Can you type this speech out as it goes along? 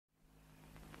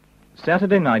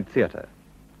Saturday Night Theatre.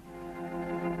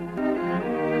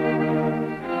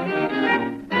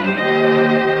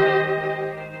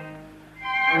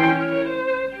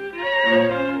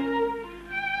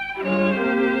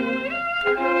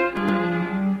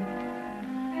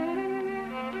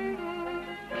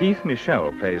 Keith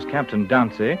Michel plays Captain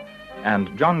Dantzi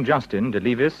and John Justin de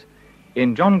Levis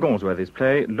in John Galsworthy's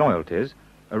play Loyalties,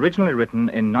 originally written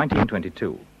in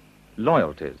 1922.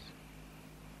 Loyalties.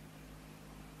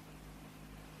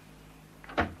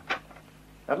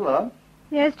 Adela?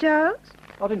 Yes, Charles?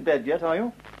 Not in bed yet, are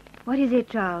you? What is it,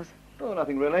 Charles? Oh,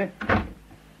 nothing really.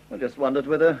 I just wondered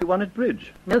whether you won at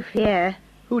bridge. No fear.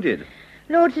 Who did?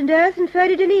 Lord St. Earth and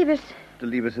Ferdy de Levis. De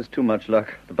Levis has too much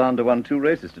luck. The bounder won 2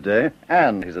 races today,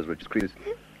 and he's as rich as Crease.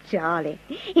 Charlie,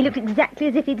 he looked exactly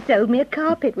as if he'd sold me a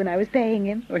carpet when I was paying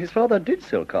him. Oh, his father did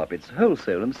sell carpets,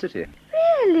 wholesale in the city.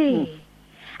 Really?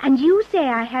 And you say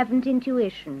I haven't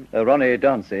intuition? Ronnie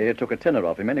Dancy took a tenner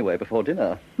off him anyway before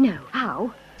dinner. No,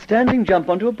 how? Standing jump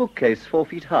onto a bookcase 4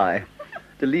 feet high.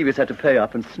 De Levis had to pay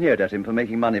up and sneered at him for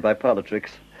making money by parlour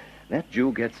tricks. That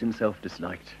Jew gets himself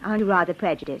disliked. Aren't you rather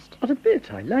prejudiced? Not a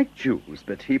bit. I like Jews,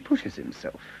 but he pushes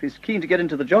himself. He's keen to get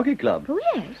into the jockey club. Oh,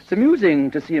 yes. It's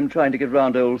amusing to see him trying to get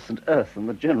round old St. Earth and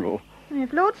the General.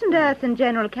 If Lord St. Earth and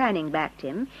General Canning backed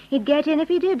him, he'd get in if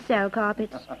he did sell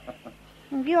carpets.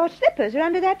 Your slippers are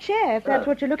under that chair, if that's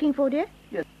what you're looking for, dear.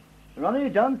 Yes. Ronnie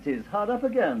Dancy's hard up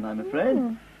again, I'm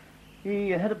afraid.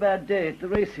 He had a bad day at the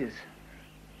races.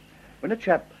 When a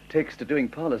chap takes to doing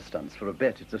parlour stunts for a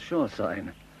bet, it's a sure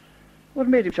sign. What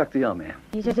made him chuck the army?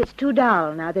 He says it's too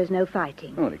dull now there's no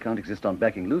fighting. Oh, he can't exist on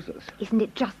backing losers. Isn't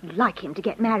it just like him to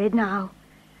get married now?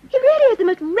 He really is the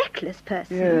most reckless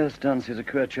person. Yes, Dancy's a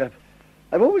queer chap.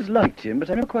 I've always liked him, but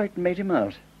I never quite made him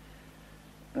out.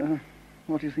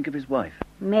 What do you think of his wife?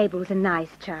 Mabel's a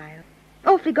nice child.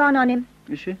 Awfully gone on him.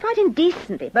 Is she? Quite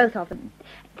indecently, both of them.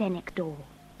 They're next door.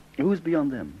 Who's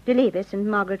beyond them? De Levis and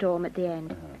Margaret Orme at the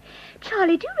end.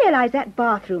 Charlie, do you realise that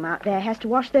bathroom out there has to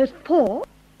wash those 4?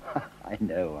 I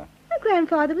know. My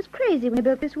grandfather was crazy when he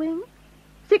built this wing.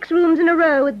 6 rooms in a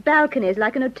row with balconies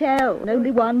like an hotel and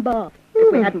only 1 bath.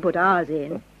 If we hadn't put ours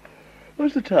in.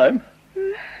 What's the time?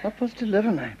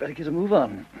 11:30. I better get a move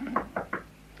on.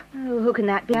 Oh, who can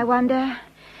that be, I wonder?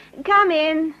 Come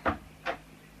in.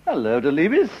 Hello, De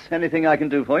Levis. Anything I can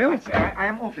do for you? I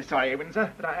am awfully sorry,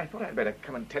 Windsor, but I thought I'd better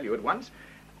come and tell you at once.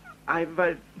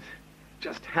 I've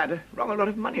just had a rather lot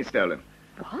of money stolen.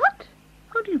 What?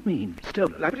 How do you mean,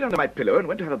 stolen? I put it under my pillow and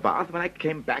went to have a bath. When I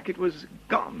came back, it was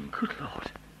gone. Good Lord.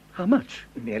 How much?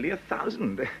 Nearly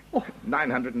 1,000. Oh.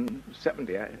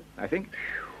 970, I think.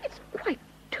 It's quite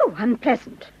too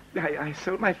unpleasant. I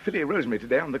sold my filly Rosemary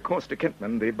today on the course to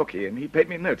Kentman, the bookie, and he paid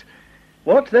me a note.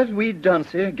 What, that wee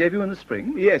Dancy gave you in the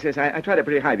spring? Yes, I tried her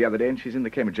pretty high the other day, and she's in the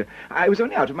Cambridgeshire. I was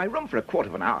only out of my room for a quarter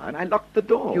of an hour, and I locked the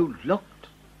door. You locked?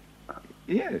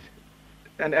 Yes.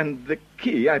 And the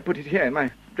key, I put it here in my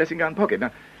dressing-gown pocket.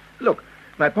 Now, look,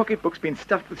 my pocketbook's been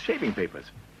stuffed with shaving papers.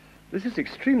 This is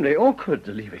extremely awkward,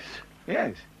 De Levis.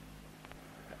 Yes.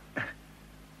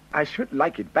 I should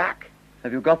like it back.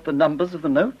 Have you got the numbers of the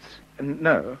notes?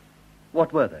 No.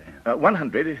 What were they?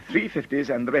 100, 350s,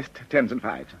 and the rest 10s and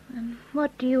 5s.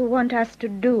 What do you want us to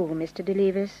do, Mr. De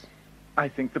Levis? I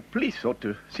think the police ought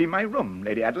to see my room,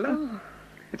 Lady Adela. Oh.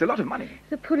 It's a lot of money.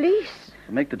 The police?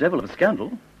 Make the devil of a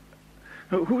scandal.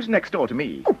 Who's next door to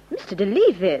me? Oh, Mr. De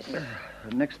Levis.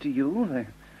 Next to you,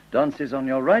 Dancy's on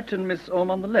your right and Miss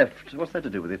Orme on the left. What's that to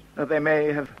do with it? They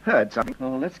may have heard something.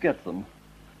 Oh, let's get them.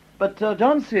 But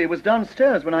Dancy was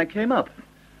downstairs when I came up.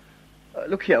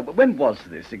 Look here, when was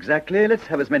this exactly? Let's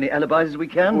have as many alibis as we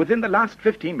can. Within the last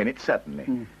 15 minutes,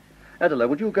 certainly. Adela,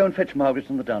 would you go and fetch Margaret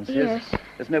from the downstairs? Yes.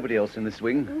 There's nobody else in this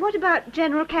wing. What about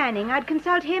General Canning? I'd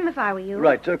consult him if I were you.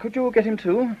 Right, could you get him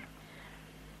too?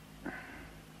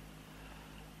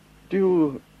 Do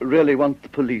you really want the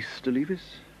police, De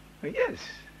Levis? Yes,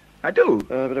 I do.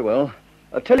 Very well.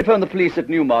 Telephone the police at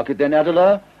Newmarket then,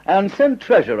 Adela, and send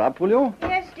Treasure up, will you?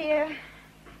 Yes, dear.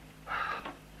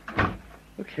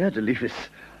 Look here, De Levis.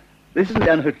 This isn't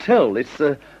an hotel. It's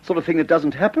the sort of thing that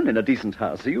doesn't happen in a decent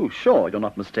house. Are you sure you're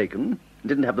not mistaken?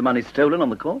 Didn't have the money stolen on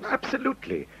the course?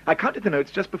 Absolutely. I counted the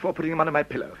notes just before putting them under my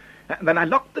pillow. Then I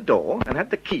locked the door and had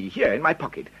the key here in my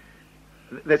pocket.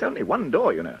 There's only one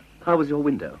door, you know. How was your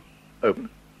window? Open.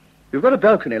 You've got a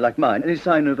balcony like mine. Any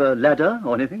sign of a ladder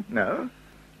or anything? No.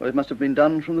 Well, it must have been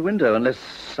done from the window, unless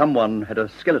someone had a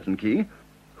skeleton key.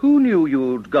 Who knew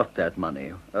you'd got that money?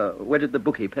 Where did the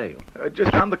bookie pay you?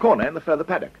 Just round the corner in the further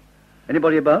paddock.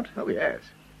 Anybody about? Oh, yes.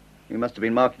 You must have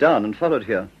been marked down and followed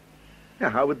here. Now,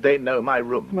 how would they know my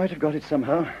room? Might have got it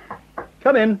somehow.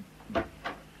 Come in.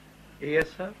 Yes,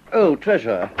 sir? Oh,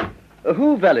 Treasure.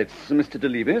 Who valets Mr.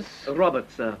 Delibes?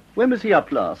 Robert, sir. When was he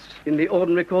up last? In the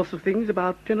ordinary course of things,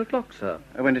 about 10 o'clock, sir.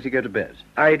 When did he go to bed?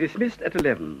 I dismissed at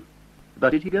 11. But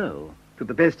did he go? To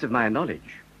the best of my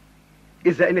knowledge.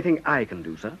 Is there anything I can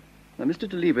do, sir? Now, Mr.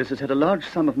 Delibes has had a large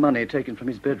sum of money taken from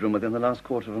his bedroom within the last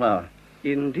quarter of an hour.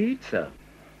 Indeed, sir.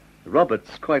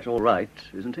 Robert's quite all right,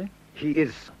 isn't he? He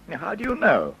is. How do you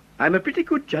know? I'm a pretty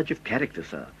good judge of character,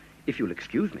 sir, if you'll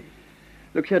excuse me.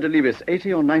 Look here, Delibes,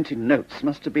 80 or 90 notes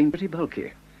must have been pretty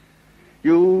bulky.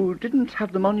 You didn't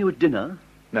have them on you at dinner?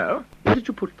 No. Where did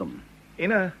you put them?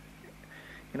 In a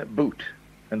boot.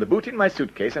 And the boot in my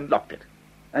suitcase and locked it.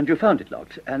 And you found it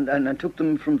locked, and took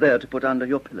them from there to put under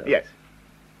your pillow? Yes.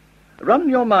 Run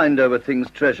your mind over things,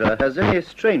 Treasure. Has any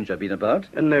stranger been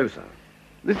about? No, sir.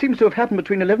 This seems to have happened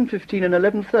between 11:15 and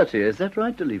 11:30. Is that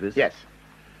right, Delibes? Yes.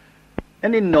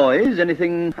 Any noise?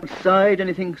 Anything outside?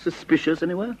 Anything suspicious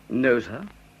anywhere? No, sir.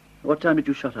 What time did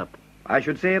you shut up? I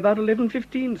should say about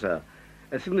 11:15, sir.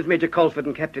 As soon as Major Colford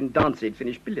and Captain Dancy had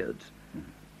finished billiards.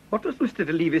 What was Mr.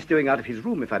 Delibes doing out of his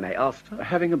room, if I may ask, sir?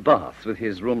 Having a bath with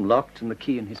his room locked and the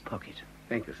key in his pocket.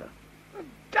 Thank you, sir.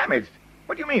 Damn it.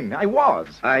 What do you mean? I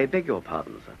was. I beg your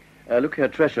pardon, sir. Look here,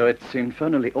 Treasure, it's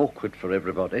infernally awkward for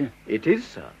everybody. It is,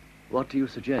 sir. What do you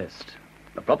suggest?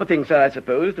 The proper thing, sir, I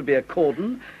suppose, to be a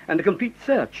cordon and a complete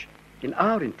search. In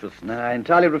our interest. No, I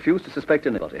entirely refuse to suspect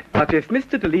anybody. But if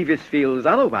Mr. Delibes feels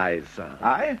otherwise,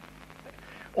 sir...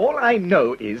 All I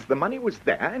know is the money was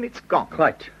there and it's gone.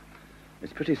 Quite.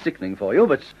 It's pretty sickening for you,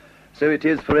 but so it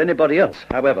is for anybody else.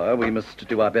 However, we must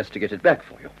do our best to get it back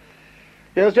for you.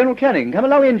 Here's General Canning. Come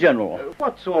along in, General.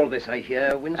 What's all this I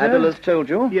hear, Windsor? Adela's told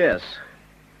you? Yes.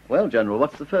 Well, General,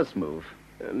 what's the first move?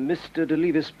 Mr.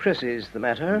 Delibes presses the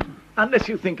matter. Unless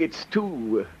you think it's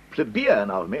too plebeian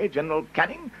of me, General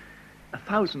Canning.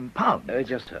 £1,000.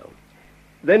 Just so.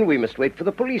 Then we must wait for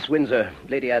the police, Windsor.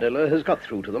 Lady Adela has got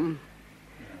through to them.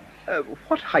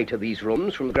 What height are these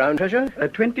rooms from the ground, Treasure?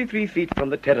 23 feet from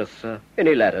the terrace, sir.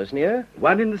 Any ladders near?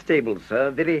 One in the stables,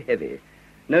 sir, very heavy.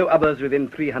 No others within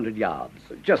 300 yards.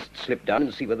 Just slip down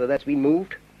and see whether that's been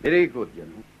moved. Very good,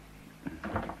 General.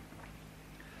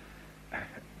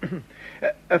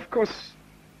 Of course,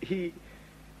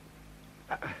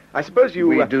 I suppose you...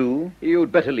 We do?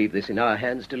 You'd better leave this in our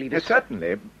hands, Delibes. Yes,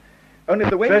 certainly. Only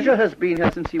the way... Treasure has been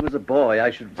here since he was a boy. I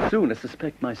should sooner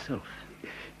suspect myself.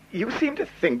 You seem to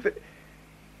think that...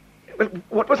 Well,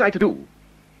 what was I to do?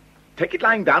 Take it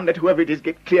lying down, let whoever it is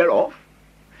get clear off?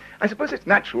 I suppose it's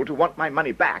natural to want my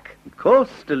money back. Of course,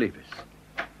 Delibes.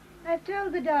 I've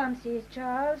told the Dancies,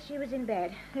 Charles. She was in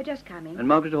bed. They're just coming. And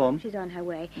Margaret home? She's on her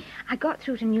way. I got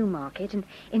through to Newmarket, and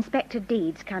Inspector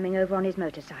Deed's coming over on his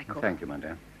motorcycle. Thank you, my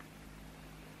dear.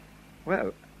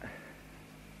 Well,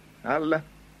 I'll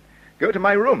go to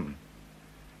my room.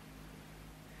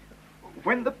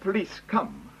 When the police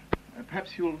come,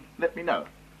 perhaps you'll let me know.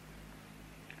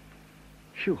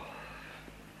 Phew.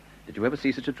 Did you ever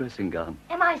see such a dressing gown?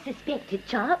 Am I suspected,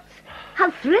 Charles?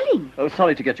 How thrilling. Oh,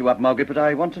 sorry to get you up, Margaret, but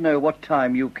I want to know what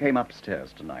time you came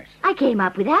upstairs tonight. I came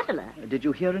up with Adela. Did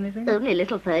you hear anything? Only a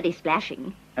little furry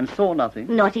splashing. And saw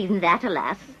nothing? Not even that,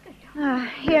 alas.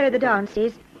 Here are the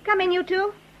Dancies. Come in, you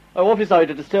two. Oh, awfully sorry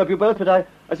to disturb you both, but I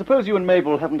suppose you and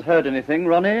Mabel haven't heard anything,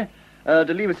 Ronnie.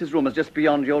 Delibes' room is just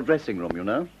beyond your dressing room, you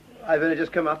know. I've only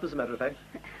just come up, as a matter of fact.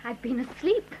 I've been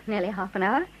asleep nearly half an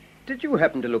hour. Did you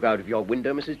happen to look out of your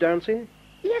window, Mrs. Dancy?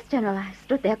 Yes, General. I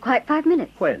stood there quite 5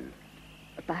 minutes. When?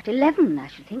 About 11, I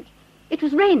should think. It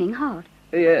was raining hard.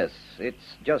 Yes,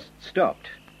 it's just stopped.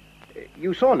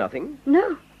 You saw nothing?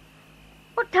 No.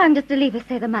 What time does Delibes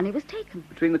say the money was taken?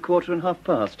 Between the quarter and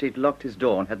 1:30. He'd locked his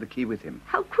door and had the key with him.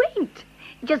 How quaint.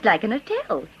 Just like an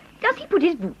hotel. Does he put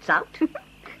his boots out?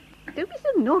 Don't be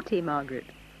so naughty, Margaret.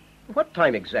 What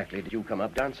time exactly did you come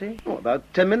up, Dancy? Oh,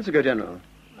 about 10 minutes ago, General.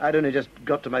 I'd only just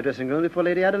got to my dressing room before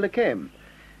Lady Adela came.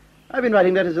 I've been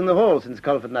writing letters in the hall since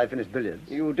Colford and I finished billiards.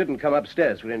 You didn't come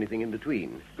upstairs for anything in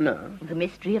between? No. The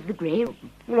mystery of the grey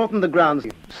room. Well, often the grounds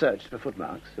searched for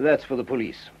footmarks. That's for the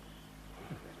police.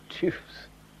 Deuce.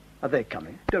 Are they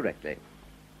coming? Directly.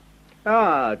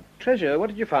 Treasure, what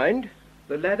did you find?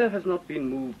 The ladder has not been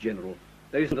moved, General.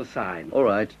 There isn't a sign. All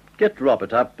right. Get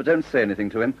Robert up, but don't say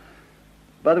anything to him.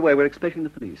 By the way, we're expecting the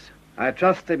police. I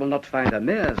trust they will not find a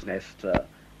mare's nest,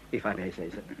 if I may say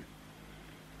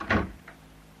so.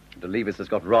 Delibes has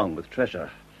got wrong with Treasure.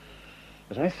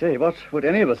 But I say, what would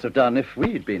any of us have done if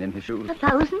we'd been in his shoes?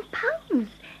 £1,000.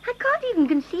 I can't even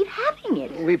conceive having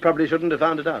it. We probably shouldn't have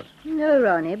found it out. No,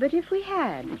 Ronnie, but if we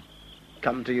had.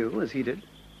 Come to you, as he did.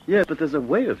 Yes, but there's a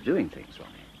way of doing things,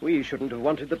 Ronnie. We shouldn't have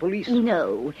wanted the police.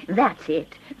 No, that's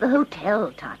it. The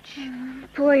hotel touch.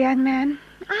 Poor young man.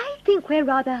 I think we're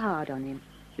rather hard on him.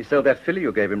 He sold that filly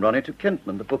you gave him, Ronnie, to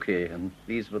Kentman, the bookie, and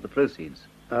these were the proceeds.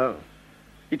 Oh,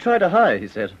 He tried to hire, he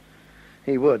said.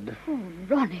 he would. Oh,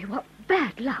 Ronnie, what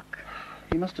bad luck.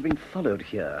 He must have been followed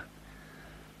here.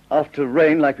 After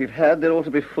rain like we've had, there ought to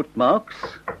be footmarks.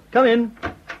 Come in.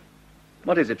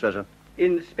 What is it, Treasure?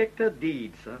 Inspector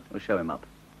Deed, sir. We'll show him up.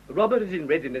 Robert is in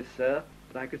readiness, sir,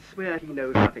 but I could swear he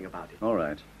knows nothing about it. All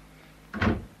right.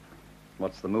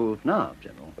 What's the move now,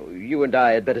 General? Oh, you and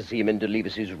I had better see him in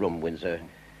DeLevis's room, Windsor.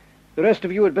 The rest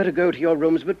of you had better go to your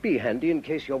rooms, but be handy in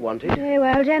case you're wanted. Very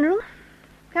well, General.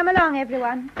 Come along,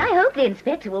 everyone. I hope the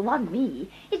inspector will want me.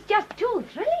 It's just too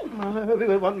thrilling. I hope he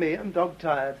will want me. I'm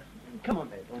dog-tired. Come on,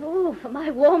 Mabel. Oh, for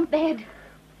my warm bed.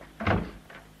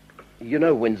 You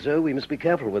know, Windsor, we must be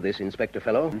careful with this inspector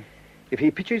fellow. If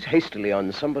he pitches hastily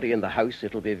on somebody in the house,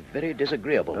 it'll be very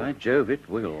disagreeable. By Jove, it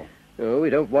will. Oh, we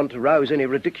don't want to rouse any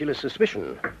ridiculous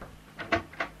suspicion.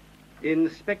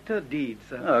 Inspector Deed,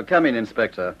 sir. Oh, come in,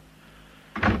 Inspector.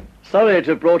 Sorry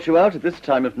to have brought you out at this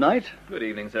time of night. Good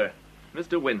evening, sir.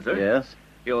 Mr. Windsor? Yes?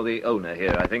 You're the owner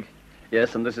here, I think.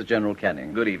 Yes, and this is General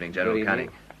Canning. Good evening, General Good evening.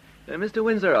 Canning. Mr.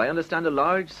 Windsor, I understand a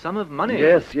large sum of money.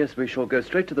 Yes, we shall go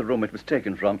straight to the room it was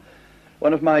taken from.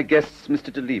 One of my guests,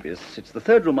 Mr. DeLevis. It's the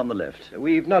third room on the left.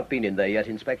 We've not been in there yet,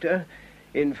 Inspector.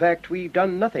 In fact, we've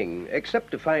done nothing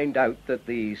except to find out that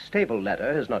the stable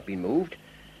ladder has not been moved.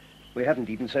 We haven't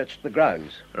even searched the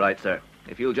grounds. Right, sir.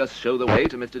 If you'll just show the way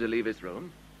to Mr. DeLevis'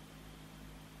 room.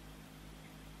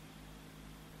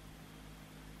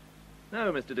 Now,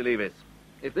 Mr. DeLevis,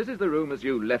 if this is the room as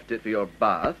you left it for your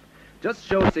bath, just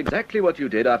show us exactly what you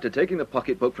did after taking the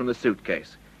pocketbook from the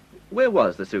suitcase. Where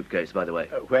was the suitcase, by the way?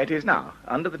 Where it is now,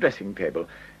 under the dressing table.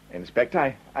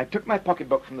 Inspector, I took my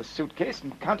pocketbook from the suitcase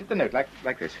and counted the note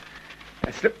like this.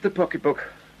 I slipped the pocketbook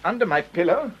under my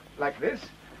pillow, like this,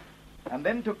 and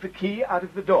then took the key out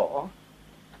of the door,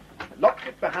 locked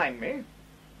it behind me,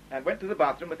 and went to the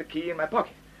bathroom with the key in my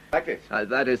pocket, like this.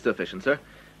 That is sufficient, sir.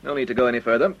 No need to go any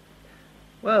further.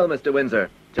 Well, Mr. Windsor,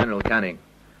 General Canning,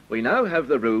 we now have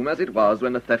the room as it was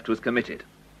when the theft was committed.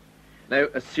 Now,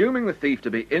 assuming the thief to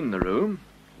be in the room,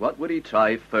 what would he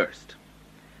try first?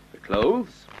 The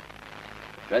clothes,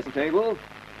 the dressing table,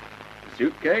 the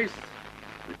suitcase,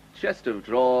 the chest of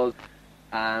drawers,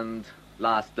 and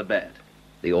last the bed.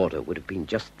 The order would have been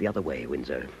just the other way,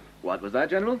 Windsor. What was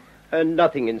that, General?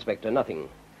 Nothing, Inspector, nothing.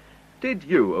 Did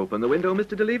you open the window,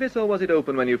 Mr. DeLevis, or was it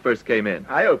open when you first came in?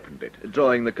 I opened it.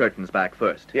 Drawing the curtains back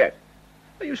first? Yes.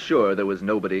 Are you sure there was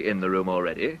nobody in the room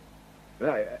already?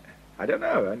 Well, I don't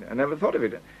know. I never thought of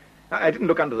it. I didn't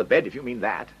look under the bed, if you mean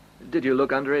that. Did you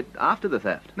look under it after the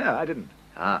theft? No, I didn't.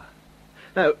 Ah.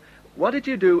 Now, what did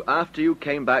you do after you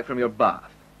came back from your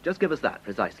bath? Just give us that,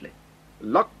 precisely.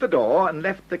 Locked the door and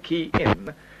left the key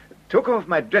in, took off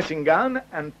my dressing gown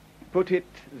and put it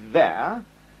there,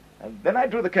 and then I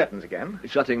drew the curtains again.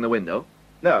 Shutting the window?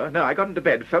 No, I got into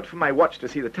bed, felt for my watch to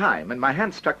see the time, and my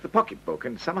hand struck the pocketbook,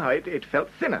 and somehow it felt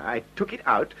thinner. I took it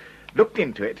out, looked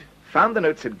into it, found the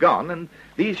notes had gone, and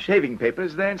these shaving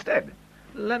papers there instead.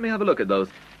 Let me have a look at those.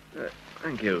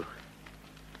 Thank you.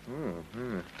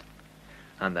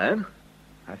 And then?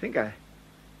 I think I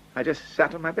just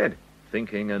sat on my bed.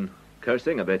 Thinking and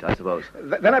cursing a bit, I suppose.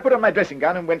 Then I put on my dressing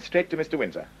gown and went straight to Mr.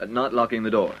 Windsor. Not locking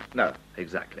the door? No.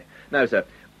 Exactly. Now, sir,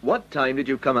 what time did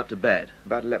you come up to bed?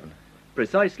 About 11.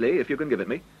 Precisely, if you can give it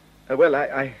me. Well,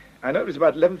 I know it was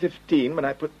about 11:15 when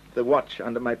I put the watch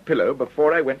under my pillow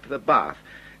before I went to the bath.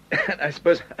 I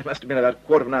suppose I must have been about a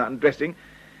quarter of an hour undressing.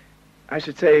 I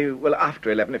should say, well,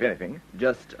 after 11, if anything.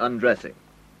 Just undressing?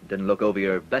 Didn't look over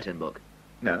your betting book?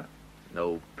 No.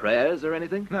 No prayers or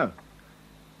anything? No.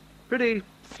 Pretty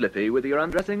slippy with your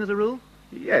undressing as a rule?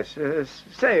 Yes,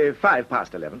 say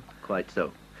 11:05. Quite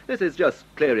so. This is just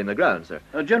clearing the ground, sir.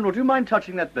 General, do you mind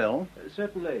touching that bell?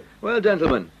 Certainly. Well,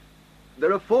 gentlemen,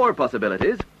 there are 4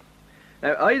 possibilities.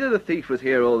 Now, either the thief was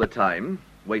here all the time,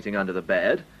 waiting under the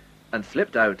bed, and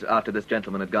slipped out after this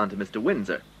gentleman had gone to Mr.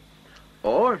 Windsor.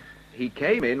 Or he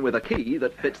came in with a key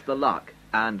that fits the lock,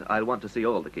 and I'll want to see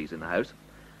all the keys in the house.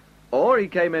 Or he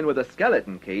came in with a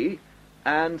skeleton key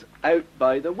and out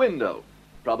by the window,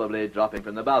 probably dropping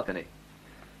from the balcony.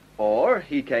 Or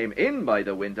he came in by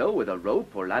the window with a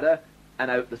rope or ladder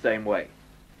and out the same way.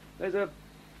 There's a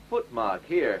footmark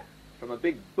here from a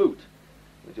big boot,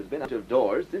 which has been out of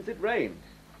doors since it rained.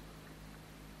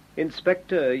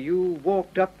 Inspector, you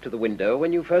walked up to the window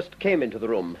when you first came into the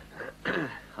room.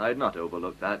 I'd not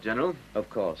overlooked that, General. Of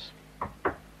course.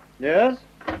 Yes?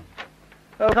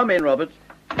 Oh, come in, Robert.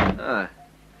 Ah,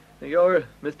 you're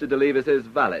Mr. DeLevis's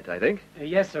valet, I think.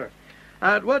 Yes, sir.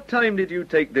 At what time did you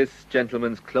take this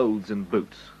gentleman's clothes and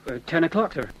boots? 10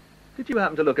 o'clock, sir. Did you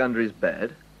happen to look under his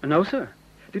bed? No, sir.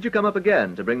 Did you come up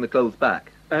again to bring the clothes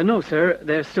back? No, sir.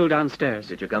 They're still downstairs.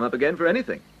 Did you come up again for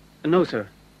anything? No, sir.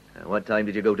 What time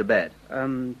did you go to bed?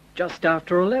 Just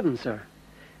after 11, sir.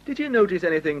 Did you notice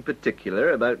anything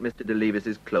particular about Mr. de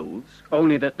Levis's clothes?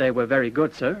 Only that they were very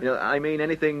good, sir. I mean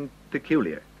anything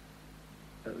peculiar?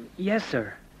 Yes,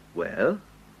 sir. Well?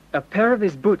 A pair of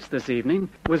his boots this evening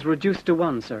was reduced to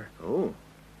one, sir. Oh.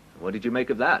 What did you make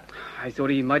of that? I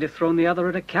thought he might have thrown the other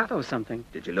at a cat or something.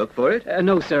 Did you look for it?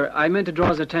 No, sir. I meant to draw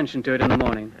his attention to it in the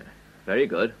morning. Very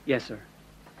good. Yes, sir.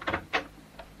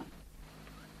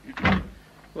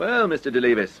 Well, Mr. de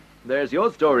Levis, there's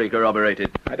your story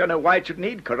corroborated. I don't know why it should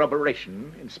need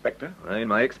corroboration, Inspector. In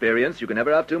my experience, you can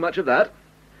never have too much of that.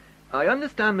 I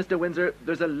understand, Mr. Windsor,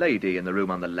 there's a lady in the room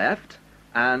on the left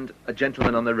and a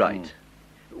gentleman on the right.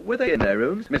 Were they in their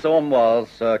rooms? Miss Orme was,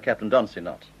 Captain Dauncey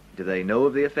not. Do they know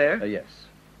of the affair? Yes.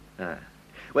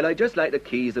 Well, I'd just like the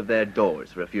keys of their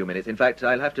doors for a few minutes. In fact,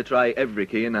 I'll have to try every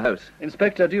key in the house.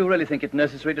 Inspector, do you really think it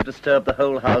necessary to disturb the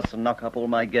whole house and knock up all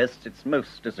my guests? It's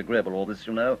most disagreeable, all this,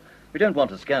 you know. We don't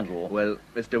want a scandal. Well,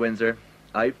 Mr. Windsor,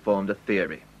 I've formed a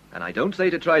theory. And I don't say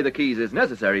to try the keys is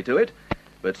necessary to it,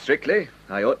 but strictly,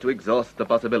 I ought to exhaust the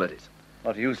possibilities.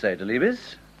 What do you say, de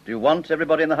Levis? Do you want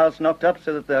everybody in the house knocked up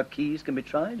so that their keys can be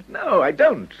tried? No, I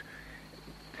don't.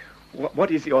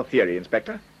 What is your theory,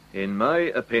 Inspector? In my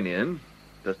opinion,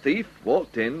 the thief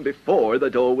walked in before the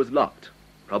door was locked,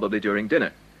 probably during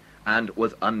dinner, and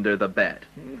was under the bed.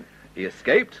 He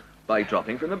escaped by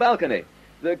dropping from the balcony.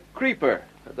 The creeper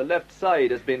at the left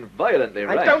side has been violently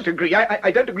rashed. I don't agree.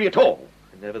 I don't agree at all.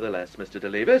 Nevertheless, Mr. de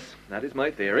Levis, that is my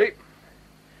theory.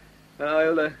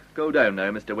 I'll go down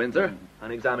now, Mr. Windsor,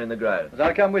 and examine the grounds.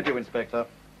 I'll come with you, Inspector.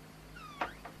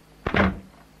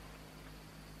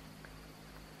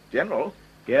 General?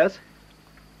 Yes?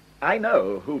 I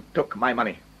know who took my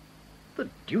money. The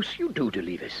deuce you do, de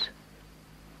Levis.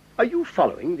 Are you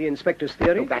following the inspector's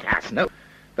theory? Oh, that ass, no.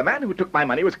 The man who took my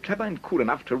money was clever and cool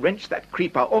enough to wrench that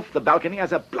creeper off the balcony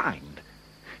as a blind.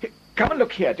 Come and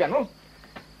look here, General.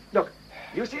 Look,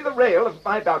 you see the rail of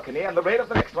my balcony and the rail of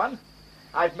the next one?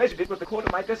 I've measured it with the cord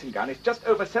of my dressing gown. It's just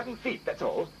over 7 feet, that's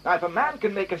all. Now, if a man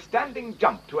can make a standing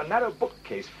jump to a narrow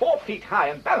bookcase 4 feet high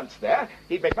and balance there,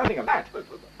 he'd make nothing of that.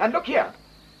 And look here.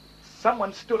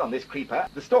 Someone stood on this creeper.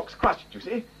 The stalk's crushed, you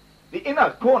see. The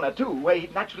inner corner, too, where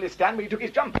he'd naturally stand when he took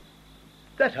his jump.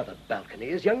 That other balcony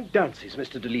is young Dauncey's,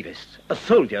 Mr. de Levis, a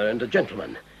soldier and a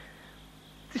gentleman.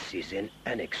 This is an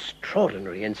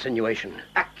extraordinary insinuation.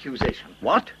 Accusation.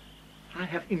 What? I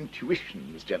have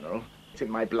intuitions, General. It's in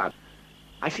my blood.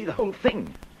 I see the whole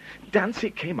thing.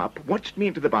 Dauncey came up, watched me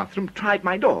into the bathroom, tried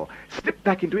my door, slipped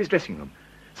back into his dressing room,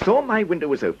 saw my window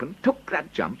was open, took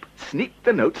that jump, sneaked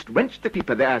the notes, wrenched the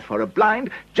creeper there for a blind,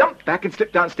 jumped back and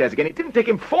slipped downstairs again. It didn't take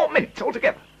him 4 minutes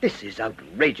altogether. This is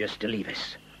outrageous, de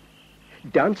Levis.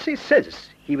 Dauncey says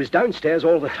he was downstairs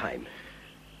all the time.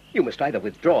 You must either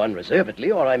withdraw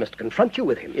unreservedly, or I must confront you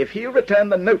with him. If he'll return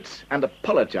the notes and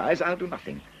apologize, I'll do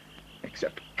nothing,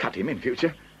 except cut him in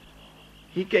future.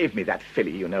 He gave me that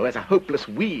filly, you know, as a hopeless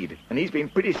weed, and he's been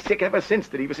pretty sick ever since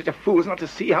that he was such a fool as not to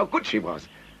see how good she was.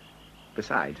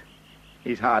 Besides,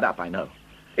 he's hard up, I know.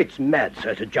 It's mad,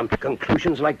 sir, to jump to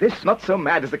conclusions like this. Not so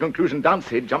mad as the conclusion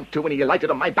Dauncey jumped to when he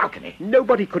alighted on my balcony.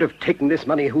 Nobody could have taken this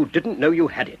money who didn't know you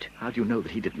had it. How do you know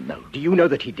that he didn't know? Do you know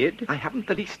that he did? I haven't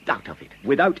the least doubt of it.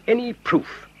 Without any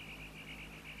proof.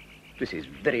 This is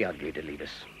very ugly, de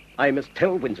Levis. I must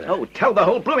tell Windsor. Oh, tell the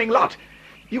whole blooming lot.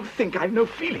 You think I've no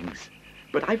feelings.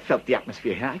 But I've felt the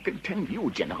atmosphere here, I can tell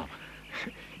you, General.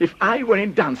 If I were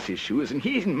in Dauncey's shoes and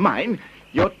he's in mine,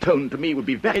 your tone to me would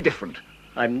be very different.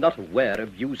 I'm not aware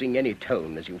of using any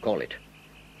tone, as you call it.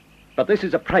 But this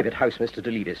is a private house, Mr. de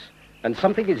Levis, and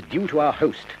something is due to our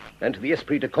host and to the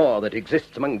esprit de corps that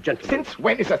exists among gentlemen. Since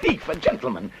when is a thief a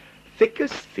gentleman? Thick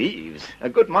as thieves. A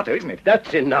good motto, isn't it?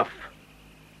 That's enough.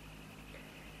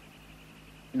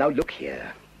 Now, look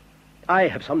here. I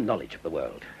have some knowledge of the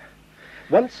world.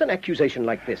 Once an accusation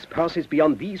like this passes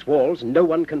beyond these walls, no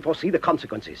one can foresee the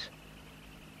consequences.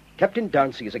 Captain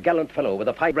Dauncey is a gallant fellow with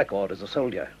a fine record as a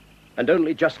soldier, and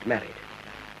only just married.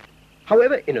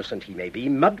 However innocent he may be,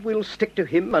 mud will stick to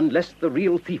him unless the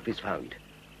real thief is found.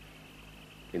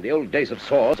 In the old days of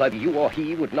swords, either you or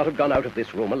he would not have gone out of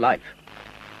this room alive.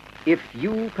 If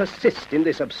you persist in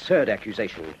this absurd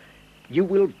accusation, you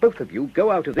will both of you go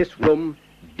out of this room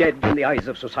dead in the eyes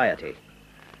of society.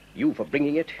 You for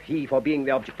bringing it, he for being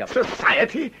the object of it.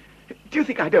 Society? Do you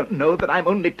think I don't know that I'm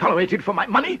only tolerated for my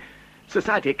money?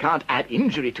 Society can't add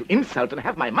injury to insult and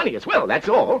have my money as well, that's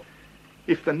all.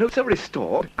 If the notes are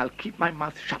restored, I'll keep my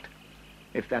mouth shut.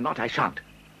 If they're not, I shan't.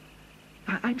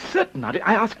 I'm certain of it.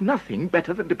 I ask nothing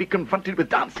better than to be confronted with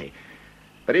Dauncey.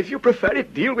 But if you prefer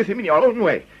it, deal with him in your own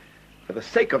way. For the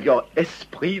sake of your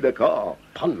esprit de corps.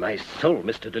 Upon my soul,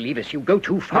 Mr. DeLevis, you go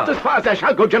too far. Not as far as I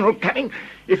shall go, General Canning,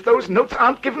 if those notes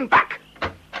aren't given back.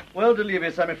 Well,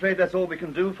 DeLevis, I'm afraid that's all we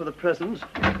can do for the present.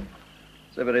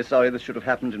 So very sorry this should have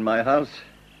happened in my house.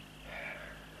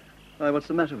 Why, what's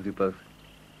the matter with you both?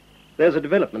 There's a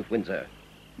development, Windsor.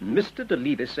 Mr.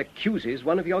 DeLevis accuses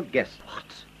one of your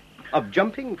guests of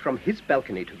jumping from his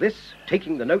balcony to this,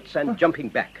 taking the notes and jumping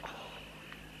back.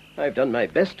 I've done my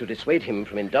best to dissuade him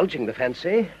from indulging the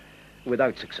fancy,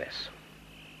 without success.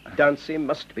 Darcy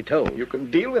must be told. You can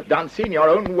deal with Darcy in your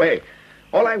own way.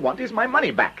 All I want is my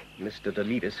money back. Mr.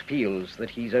 DeLevis feels that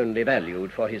he's only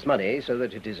valued for his money, so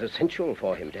that it is essential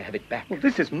for him to have it back. Well,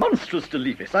 this is monstrous,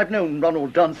 DeLevis. I've known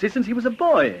Ronald Darcy since he was a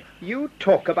boy. You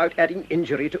talk about adding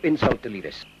injury to insult,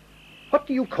 DeLevis. What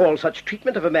do you call such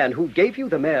treatment of a man who gave you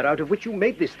the mare out of which you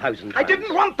made this £1,000? I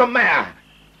didn't want the mare.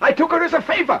 I took her as a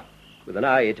favor. With an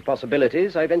eye to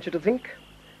possibilities, I venture to think.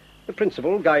 The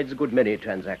principle guides a good many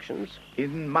transactions.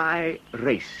 In my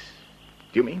race,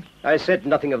 do you mean? I said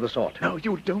nothing of the sort. No,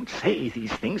 you don't say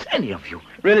these things, any of you.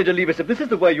 Really, DeLevis, if this is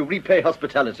the way you repay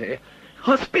hospitality...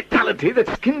 Hospitality that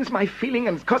skins my feeling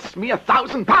and costs me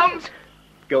 £1,000?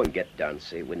 Go and get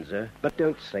Darcy, Windsor, but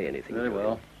don't say anything. Very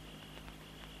well.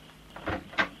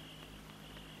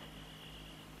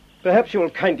 Perhaps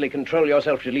you'll kindly control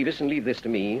yourself, DeLevis, and leave this to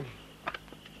me.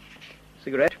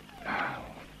 Cigarette?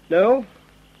 No?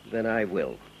 Then I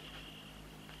will.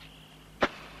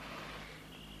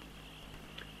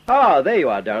 Ah, there you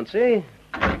are, Darcy.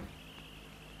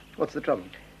 What's the trouble?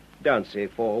 Darcy,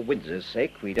 for Windsor's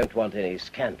sake, we don't want any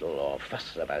scandal or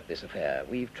fuss about this affair.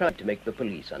 We've tried to make the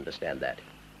police understand that.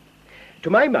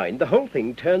 To my mind, the whole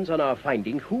thing turns on our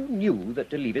finding who knew that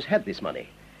DeLevis had this money.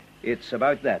 It's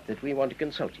about that we want to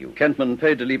consult you. Kentman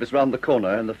paid DeLevis round the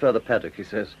corner in the further paddock, he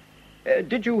says.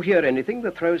 Did you hear anything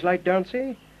that throws light,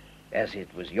 Darcy? As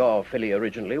it was your filly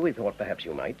originally, we thought perhaps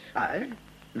you might. I?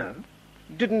 No.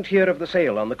 Didn't hear of the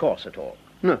sale on the course at all?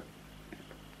 No.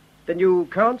 Then you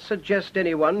can't suggest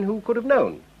anyone who could have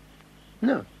known?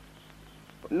 No.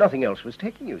 Nothing else was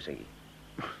taken, you see.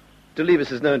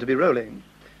 DeLevis is known to be rolling,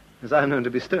 as I'm known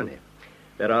to be stony.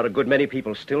 There are a good many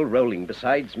people still rolling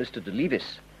besides Mr.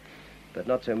 DeLevis, but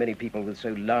not so many people with so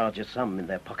large a sum in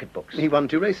their pocketbooks. He won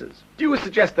 2 races. Do you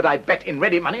suggest that I bet in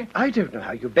ready money? I don't know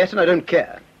how you bet, and I don't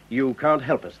care. You can't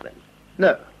help us, then?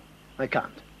 No, I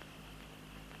can't.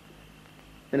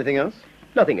 Anything else?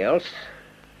 Nothing else.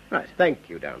 Right. Thank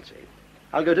you, Darcy.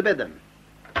 I'll go to bed, then.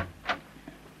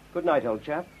 Good night, old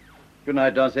chap. Good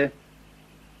night, Darcy.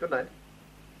 Good night.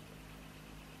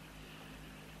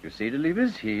 You see,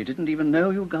 DeLevis, he didn't even know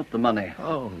you got the money.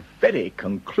 Oh, very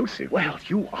conclusive. Well,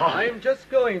 you are. I'm just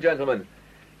going, gentlemen.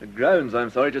 The grounds, I'm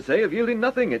sorry to say, have yielded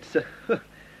nothing. It's a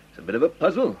bit of a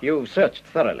puzzle. You've searched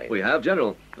thoroughly. We have,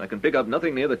 General. I can pick up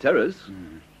nothing near the terrace.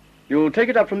 You'll take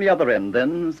it up from the other end, then,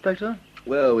 Inspector?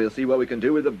 Well, we'll see what we can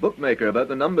do with the bookmaker about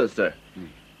the numbers, sir.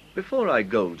 Before I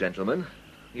go, gentlemen,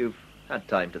 you've had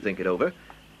time to think it over.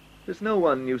 There's no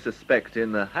one you suspect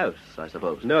in the house, I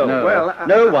suppose. No. Well,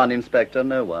 no one, Inspector,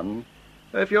 no one.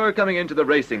 If you're coming into the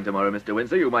racing tomorrow, Mr.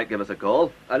 Windsor, you might give us a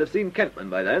call. I'd have seen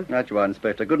Kentman by then. Right you are,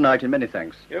 Inspector. Good night and many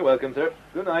thanks. You're welcome, sir.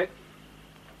 Good night.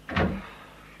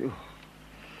 Phew.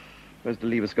 Where's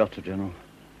DeLevis got to, General?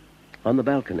 On the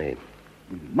balcony.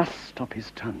 We must stop his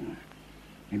tongue.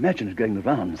 Imagine it going the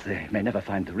rounds. They may never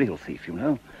find the real thief, you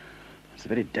know. It's the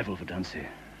very devil for Darcy.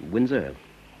 Windsor,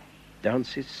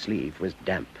 Darcy's sleeve was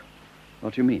damp.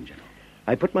 What do you mean, General?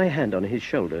 I put my hand on his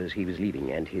shoulder as he was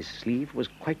leaving, and his sleeve was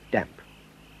quite damp.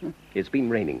 It's been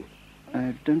raining.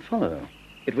 I don't follow.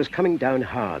 It was coming down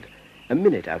hard. A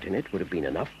minute out in it would have been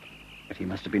enough. But he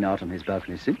must have been out on his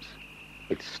balcony since.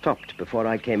 It stopped before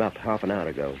I came up half an hour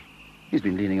ago. He's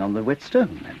been leaning on the wet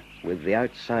stone, then. With the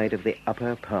outside of the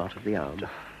upper part of the arm.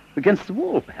 Against the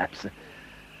wall, perhaps.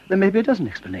 There may be a dozen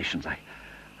explanations. I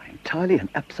entirely and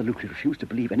absolutely refuse to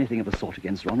believe anything of the sort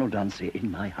against Ronald Darcy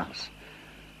in my house.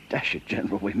 Dash it,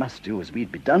 General, we must do as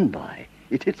we'd be done by.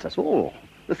 It hits us all.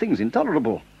 The thing's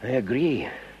intolerable. I agree.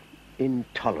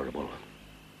 Intolerable.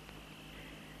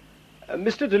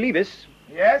 Mr. DeLevis.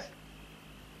 Yes?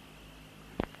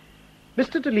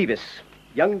 Mr. DeLevis,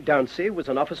 young Darcy was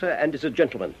an officer and is a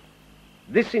gentleman.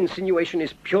 This insinuation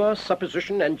is pure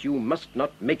supposition, and you must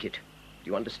not make it. Do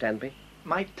you understand me?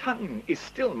 My tongue is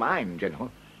still mine,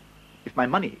 General. If my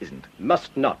money isn't.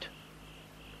 Must not.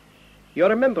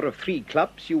 You're a member of 3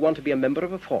 clubs. You want to be a member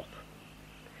of a 4th.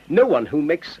 No one who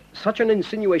makes such an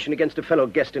insinuation against a fellow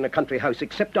guest in a country house,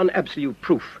 except on absolute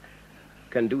proof,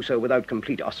 can do so without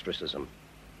complete ostracism.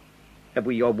 Have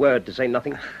we your word to say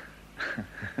nothing?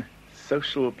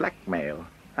 Social blackmail.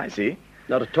 I see.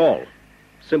 Not at all.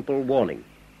 Simple warning.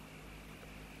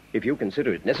 If you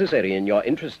consider it necessary in your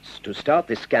interests to start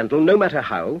this scandal, no matter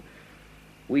how,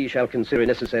 we shall consider it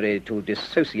necessary to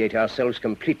dissociate ourselves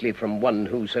completely from one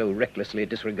who so recklessly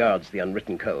disregards the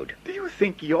unwritten code. Do you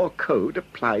think your code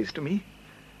applies to me?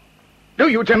 Do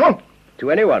you, General?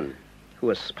 To anyone who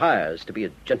aspires to be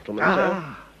a gentleman,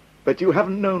 sir. But you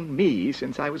haven't known me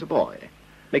since I was a boy.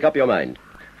 Make up your mind.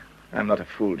 I'm not a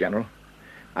fool, General.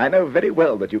 I know very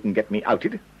well that you can get me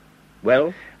outed.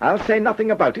 Well? I'll say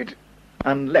nothing about it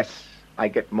unless I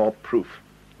get more proof.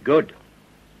 Good.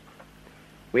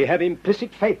 We have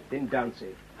implicit faith in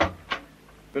Downsy.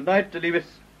 Good night, Delibes.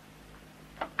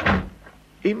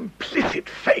 Implicit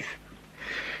faith?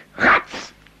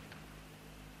 Rats!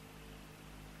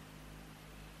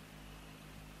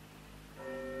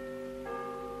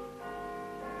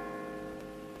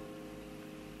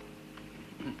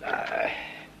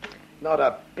 Not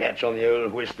a patch on the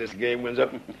old whist this game, Windsor.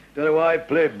 Don't know why I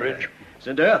play bridge.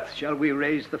 St. Earth, shall we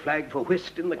raise the flag for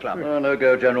whist in the club? Oh, no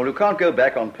go, General. You can't go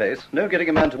back on pace. No getting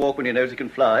a man to walk when he knows he can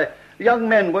fly. The young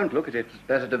men won't look at it.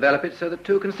 Better develop it so that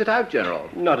two can sit out, General.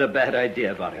 Not a bad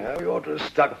idea, Barry. Yeah, we ought to have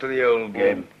stuck to the old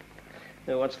game.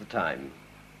 Now, what's the time?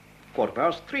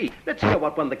 3:15. Let's hear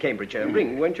what won the Cambridgeshire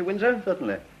ring, won't you, Windsor?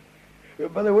 Certainly.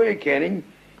 By the way, Canning,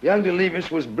 young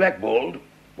Delibes was blackballed.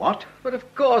 What? But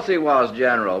of course he was,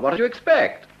 General. What did you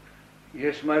expect?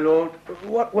 Yes, my lord.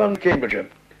 What won Cambridgeshire?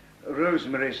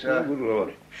 Rosemary, sir. Oh, good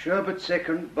Lord. Sherbet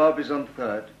second, Bobby's on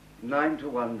third.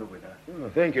 9-1 the winner. Oh,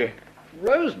 thank you.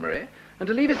 Rosemary? And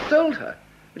Delibes sold her.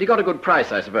 But he got a good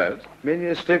price, I suppose. Many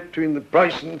a step between the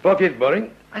price and pocket,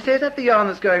 Barry. I say, is that the yarn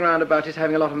that's going round about his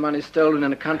having a lot of money stolen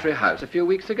in a country house a few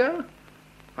weeks ago?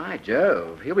 By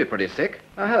Jove, he'll be pretty sick.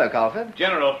 Oh, hello, Colford.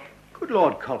 General, Good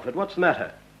Lord, Colford, what's the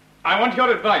matter? I want your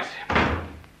advice.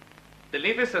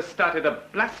 Delibes has started a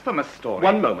blasphemous story.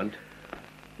 One moment.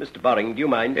 Mr. Boring, do you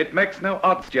mind? It makes no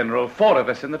odds, General. 4 of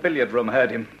us in the billiard room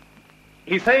heard him.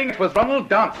 He's saying it was Ronald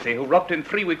Darcy who robbed in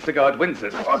 3 weeks ago at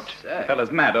Windsor's. What? The fellow's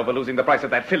mad over losing the price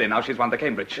of that filly now she's won the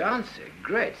Cambridge. Darcy,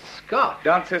 great Scott.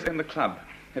 Darcy's in the club.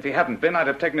 If he hadn't been, I'd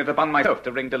have taken it upon myself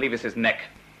to wring Delibes' neck.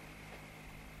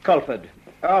 Colford,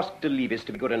 ask Delibes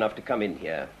to be good enough to come in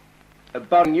here.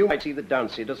 Boring, you might see that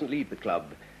Darcy doesn't leave the club.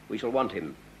 We shall want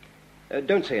him.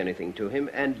 Don't say anything to him,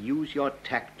 and use your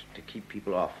tact to keep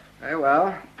people off. Very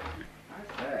well.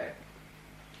 I say.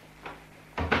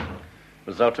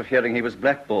 Result of hearing he was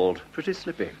blackballed. Pretty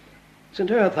slippy.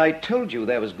 St. Earth, I told you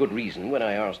there was good reason when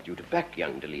I asked you to back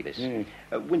young Delibes.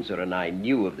 Windsor and I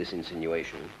knew of this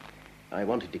insinuation. I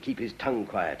wanted to keep his tongue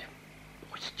quiet.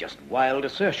 Oh, it's just wild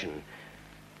assertion.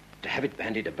 To have it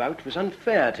bandied about was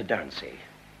unfair to Darcy.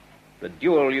 The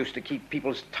duel used to keep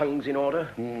people's tongues in order.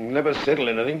 Never settle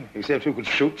anything, except who could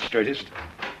shoot straightest.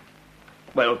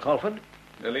 Well, Colford?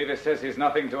 Delibes says he's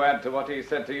nothing to add to what he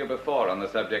said to you before on the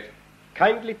subject.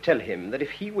 Kindly tell him that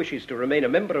if he wishes to remain a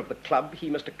member of the club,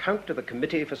 he must account to the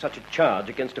committee for such a charge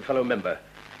against a fellow member.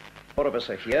 4 of us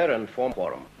are here and form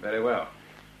quorum. Very well.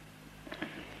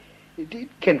 Did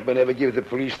Kentman ever give the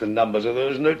police the numbers of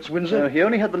those notes, Windsor? No, he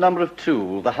only had the number of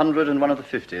 2, the 100 and one of the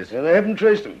 50s. And they haven't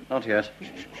traced them. Not yet.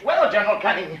 Well, General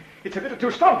Canning, it's a little too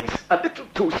strong. It's a little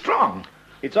too strong.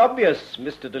 It's obvious,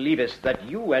 Mr. Delibes, that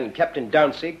you and Captain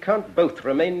Downsy can't both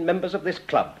remain members of this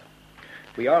club.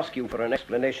 We ask you for an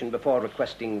explanation before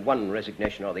requesting one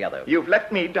resignation or the other. You've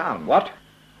let me down. What?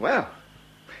 Well,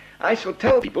 I shall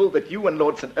tell people that you and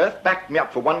Lord St. Earth backed me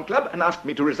up for one club and asked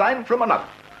me to resign from another.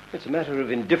 It's a matter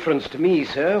of indifference to me,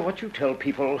 sir, what you tell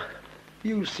people.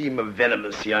 You seem a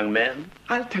venomous young man.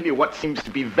 I'll tell you what seems to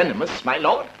be venomous, my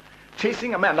lord.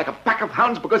 Chasing a man like a pack of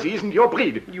hounds because he isn't your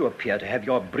breed. You appear to have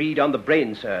your breed on the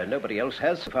brain, sir. Nobody else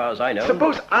has, so far as I know.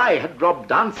 Suppose I had robbed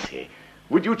Darcy.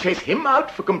 Would you chase him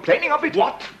out for complaining of it?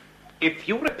 What? If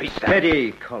you repeat that...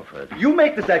 Steady, Colford. You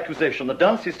make this accusation that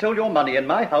Darcy stole your money in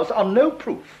my house on no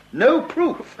proof. No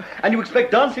proof. And you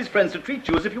expect Darcy's friends to treat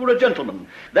you as if you were a gentleman.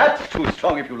 That's too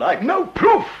strong if you like. No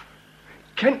proof!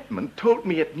 Kentman told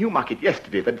me at Newmarket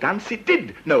yesterday that Darcy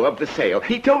did know of the sale.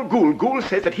 He told Gould. Gould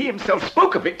says that he himself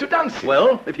spoke of it to Darcy.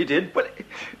 Well, if he did... Well,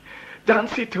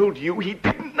 Darcy told you he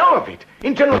didn't know of it.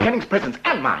 In General Canning's presence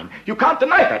and mine. You can't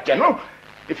deny that, General.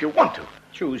 If you want to.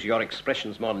 Choose your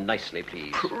expressions more nicely,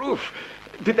 please. Proof?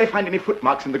 Did they find any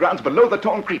footmarks in the grounds below the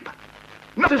torn creep?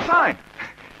 Not a sign.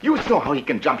 You saw how he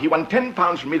can jump. He won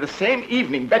 £10 from me the same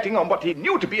evening, betting on what he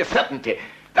knew to be a certainty.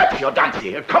 That's your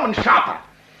Darcy, a common sharper.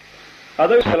 Are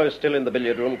those fellows still in the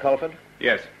billiard room, Colford?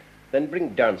 Yes. Then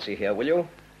bring Darcy here, will you?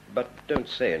 But don't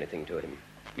say anything to him.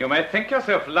 You may think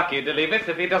yourself lucky, Delibes,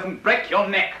 if he doesn't break your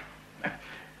neck.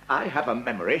 I have a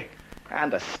memory,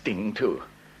 and a sting, too.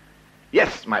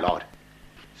 Yes, my lord.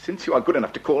 Since you are good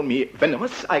enough to call me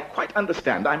venomous, I quite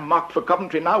understand. I'm marked for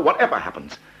Coventry now, whatever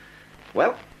happens.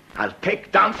 Well, I'll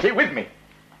take Darcy with me.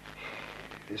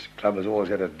 This club has always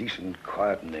had a decent,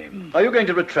 quiet name. Are you going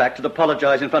to retract and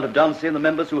apologize in front of Darcy and the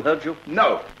members who heard you?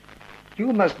 No.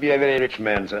 You must be a very rich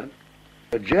man, sir.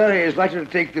 The jury is likely to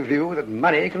take the view that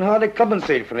money can hardly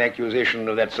compensate for an accusation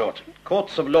of that sort.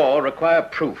 Courts of law require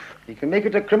proof. He can make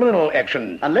it a criminal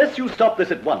action. Unless you stop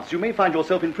this at once, you may find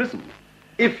yourself in prison.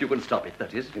 If you can stop it,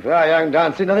 that is. If I young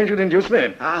Darcy, nothing should induce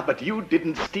me. Ah, but you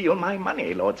didn't steal my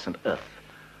money, Lord St. Earth.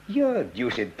 You're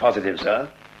deuced positive, sir.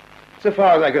 So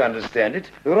far as I could understand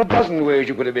it, there are a dozen ways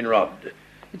you could have been robbed.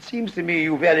 It seems to me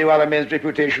you value other men's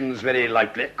reputations very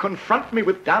lightly. Confront me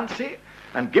with Darcy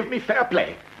and give me fair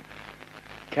play.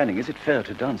 Canning, is it fair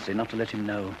to Darcy not to let him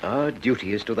know? Our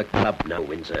duty is to the club now,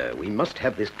 Windsor. We must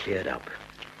have this cleared up.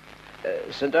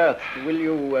 St. Earth, will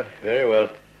you... Very well.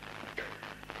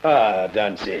 Ah,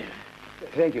 Darcy.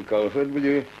 Thank you, Colford. Will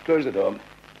you close the door?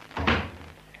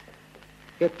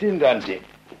 Captain Darcy,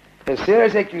 a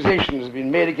serious accusation has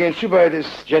been made against you by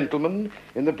this gentleman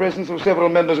in the presence of several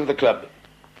members of the club.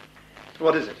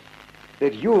 What is it?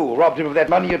 That you robbed him of that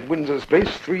money at Windsor's place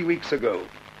 3 weeks ago.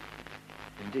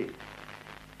 Indeed.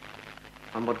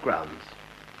 On what grounds?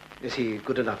 Is he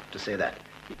good enough to say that?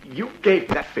 You gave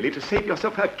that filly to save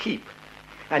yourself her keep,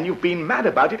 and you've been mad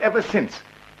about it ever since.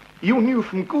 You knew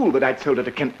from Gould that I'd sold her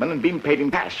to Kentman and been paid in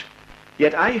cash.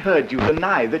 Yet I heard you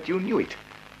deny that you knew it.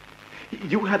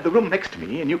 You had the room next to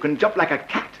me, and you can jump like a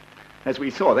cat, as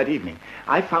we saw that evening.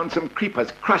 I found some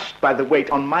creepers crushed by the weight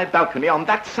on my balcony on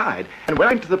that side, and when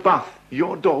I went to the bath,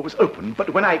 your door was open,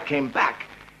 but when I came back,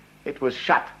 it was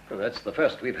shut. Well, that's the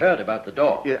first we've heard about the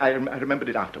door. Yeah, I remembered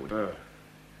it afterward.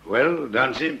 Well,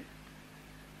 Darcy?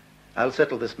 I'll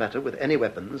settle this matter with any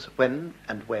weapons, when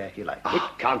and where he likes. It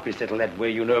can't be settled that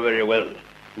way, you know very well.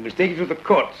 You must take it to the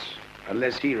courts,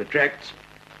 unless he retracts.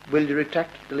 Will you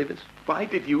retract, Delibes? Why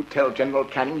did you tell General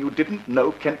Canning you didn't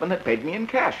know Kentman had paid me in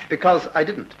cash? Because I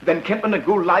didn't. Then Kentman and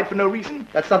Gould lied for no reason?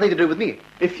 That's nothing to do with me.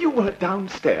 If you were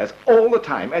downstairs all the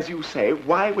time, as you say,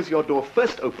 why was your door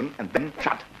first open and then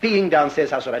shut? Being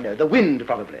downstairs, how should I know? The wind,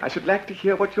 probably. I should like to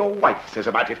hear what your wife says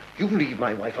about it. You leave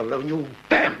my wife alone, you...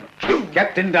 Damn! You,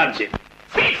 Captain Darcy.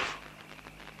 Thief!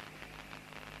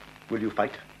 Will you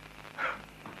fight?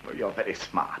 Well, you're very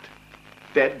smart.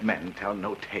 Dead men tell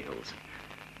no tales.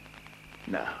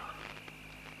 No.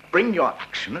 Bring your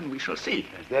action and we shall see.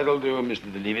 Yes, that'll do,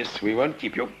 Mr. Delibes. We won't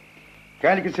keep you.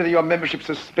 Kindly consider your membership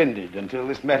suspended until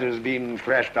this matter has been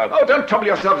thrashed out. Oh, don't trouble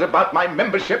yourselves about my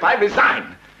membership. I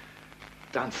resign.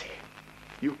 Darcy,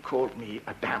 you called me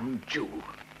a damned Jew.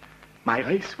 My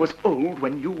race was old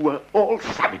when you were all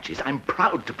savages. I'm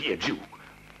proud to be a Jew.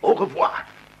 Au revoir.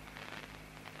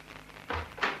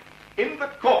 In the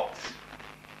courts.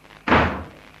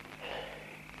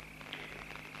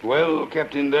 Well,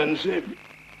 Captain Darcy...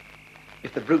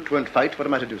 If the brute won't fight, what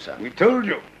am I to do, sir? We told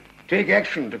you. Take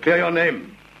action to clear your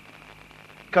name.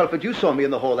 Culprit, you saw me in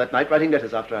the hall that night writing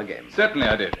letters after our game. Certainly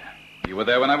I did. You were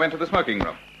there when I went to the smoking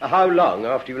room. How long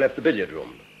after you left the billiard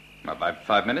room? About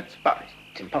 5 minutes. But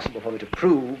it's impossible for me to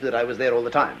prove that I was there all the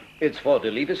time. It's for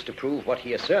Delibes to prove what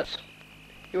he asserts.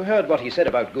 You heard what he said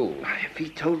about Gould. If he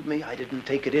told me, I didn't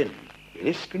take it in.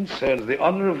 This concerns the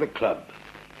honor of the club.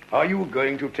 Are you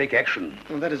going to take action?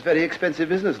 Well, that is very expensive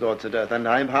business, Lord St. Earth, and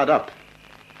I'm hard up.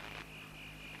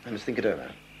 I must think it over.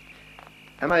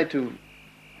 Am I to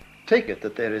take it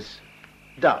that there is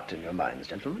doubt in your minds,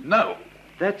 gentlemen? No.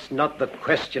 That's not the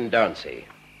question, Darcy.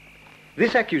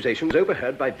 This accusation was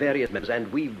overheard by various members,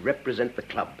 and we represent the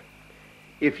club.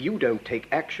 If you don't take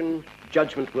action,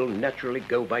 judgment will naturally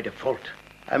go by default.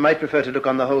 I might prefer to look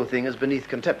on the whole thing as beneath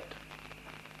contempt.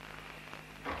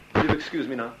 Will you excuse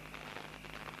me now?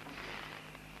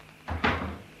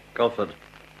 Galford,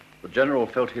 the General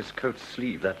felt his coat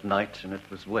sleeve that night, and it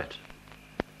was wet.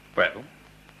 Well,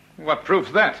 what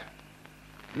proves that?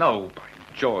 No, by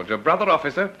George, a brother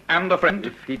officer and a friend.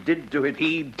 If he did do it...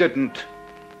 He didn't.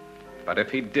 But if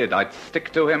he did, I'd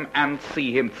stick to him and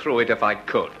see him through it if I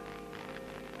could.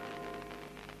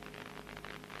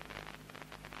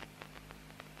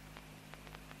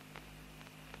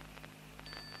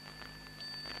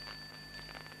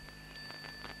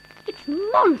 It's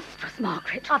monstrous,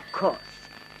 Margaret. Of course.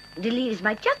 Delibes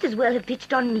might just as well have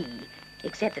pitched on me,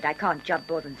 except that I can't jump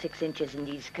more than 6 inches in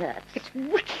these skirts. It's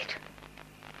wicked.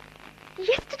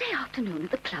 Yesterday afternoon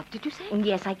at the club, did you say?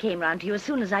 Yes, I came round to you as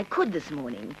soon as I could this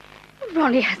morning.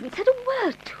 Ronnie hasn't said a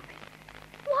word to me.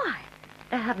 Why?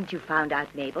 Haven't you found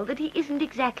out, Mabel, that he isn't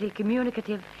exactly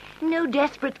communicative? No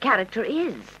desperate character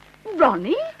is.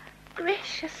 Ronnie?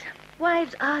 Gracious.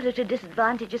 Wives are at a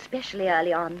disadvantage, especially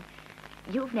early on.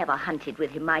 You've never hunted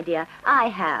with him, my dear. I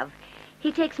have.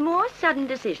 He takes more sudden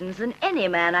decisions than any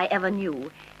man I ever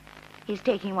knew. He's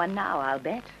taking one now, I'll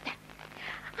bet.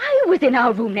 I was in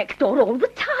our room next door all the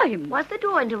time. Was the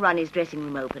door into Ronnie's dressing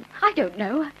room open? I don't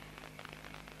know.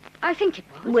 I think it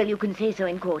was. Well, you can say so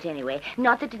in court anyway.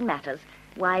 Not that it matters.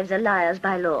 Wives are liars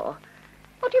by law.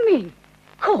 What do you mean?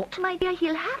 Court? My dear,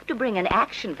 he'll have to bring an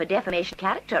action for defamation of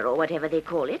character or whatever they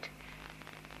call it.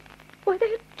 Were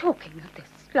they talking of this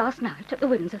last night at the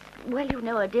Windsors? Well, you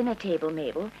know, a dinner table,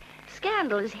 Mabel.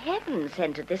 Scandal is heaven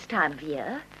sent at this time of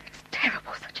year. It's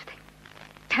terrible, such a thing.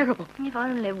 Terrible. If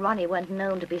only Ronnie weren't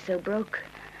known to be so broke.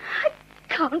 I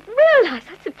can't realize.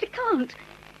 I simply can't.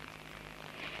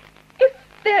 If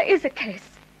there is a case,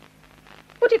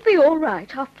 would it be all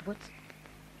right afterwards?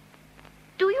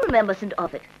 Do you remember St.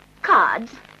 Offert?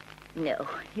 Cards? No,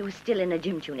 he was still in a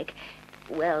gym tunic.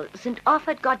 Well, St.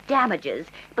 Offert got damages,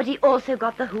 but he also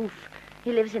got the hoof.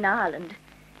 He lives in Ireland.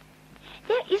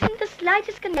 There isn't the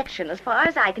slightest connection, as far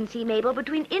as I can see, Mabel,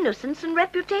 between innocence and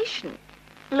reputation.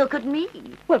 Look at me.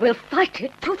 Well, we'll fight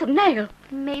it tooth and nail.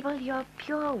 Mabel, you're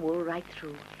pure wool right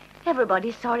through.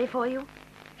 Everybody's sorry for you.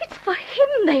 It's for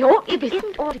him they ought to be. It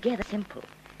isn't altogether simple.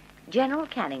 General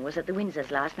Canning was at the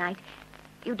Windsors last night.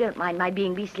 You don't mind my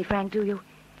being beastly frank, do you?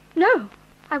 No,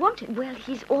 I want it. Well,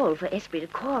 he's all for esprit de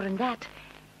corps and that.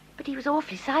 But he was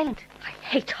awfully silent. I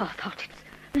hate half-hearteds.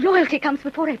 Loyalty comes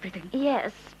before everything.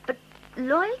 Yes, but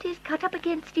loyalties cut up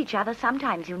against each other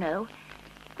sometimes, you know.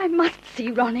 I must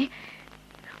see Ronnie.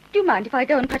 Do you mind if I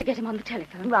go and try to get him on the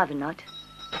telephone? Rather not.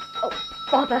 Oh,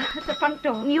 bother. At the front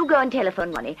door. You go and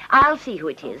telephone Ronnie. I'll see who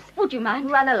it is. Would you mind?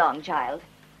 Run along, child.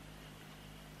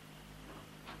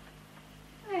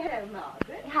 Hello,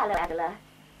 Margaret. Hello, Adela.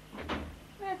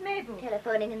 Where's Mabel?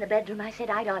 Telephoning in the bedroom. I said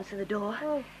I'd answer the door.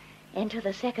 Oh. Enter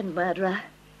the second murderer.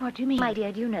 What do you mean? My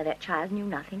dear, do you know that child knew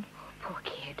nothing? Poor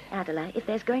kid. Adela, if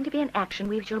there's going to be an action,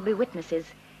 we shall be witnesses.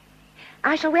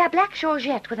 I shall wear black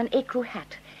georgette with an écru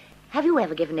hat. Have you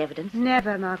ever given evidence?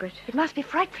 Never, Margaret. It must be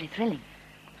frightfully thrilling.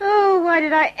 Oh, why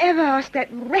did I ever ask that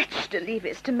wretch to leave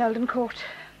us to Meldon Court?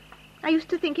 I used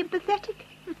to think him pathetic.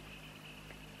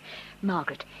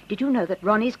 Margaret, did you know that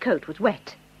Ronnie's coat was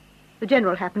wet? The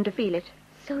General happened to feel it.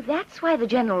 So that's why the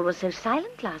General was so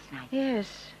silent last night?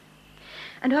 Yes.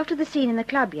 And after the scene in the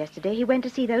club yesterday, he went to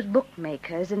see those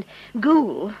bookmakers, and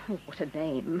Gould, oh, what a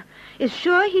name, is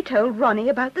sure he told Ronnie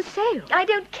about the sale. I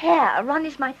don't care.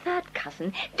 Ronnie's my third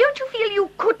cousin. Don't you feel you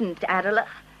couldn't, Adela?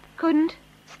 Couldn't?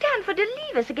 Stand for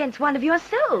Delivas against one of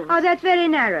yourselves. Oh, that's very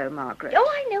narrow, Margaret. Oh,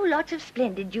 I know lots of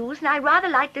splendid jewels, and I rather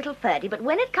like little Ferdy, but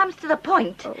when it comes to the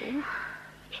point... Oh.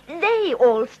 They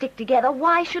all stick together.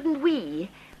 Why shouldn't we?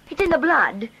 It's in the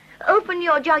blood. Open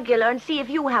your jugular and see if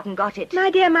you haven't got it. My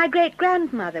dear, my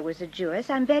great-grandmother was a Jewess.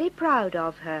 I'm very proud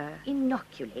of her.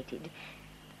 Inoculated.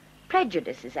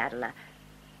 Prejudices, Adela.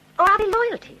 Or are they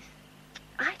loyalties?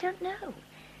 I don't know.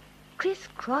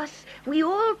 Criss-cross. We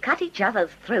all cut each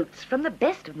other's throats from the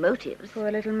best of motives.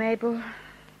 Poor little Mabel.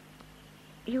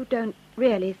 You don't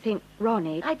really think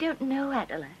Ronnie... I don't know,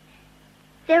 Adela.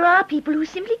 There are people who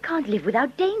simply can't live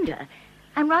without danger.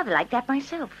 I'm rather like that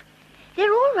myself.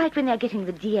 They're all right when they're getting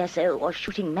the DSO or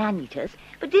shooting man-eaters,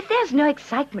 but if there's no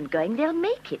excitement going, they'll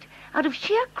make it, out of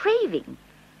sheer craving.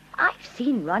 I've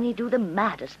seen Ronnie do the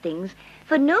maddest things,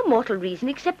 for no mortal reason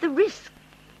except the risk.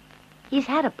 He's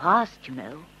had a past, you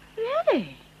know.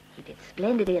 Really? He did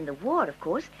splendidly in the war, of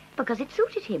course, because it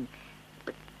suited him.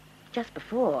 But just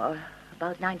before,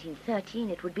 about 1913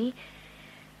 it would be,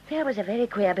 there was a very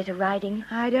queer bit of riding.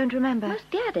 I don't remember. Most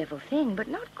daredevil thing, but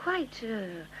not quite...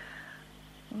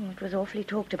 it was awfully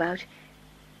talked about.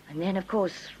 And then, of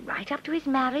course, right up to his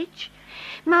marriage.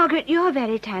 Margaret, you're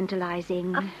very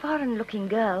tantalizing. A foreign-looking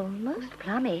girl, most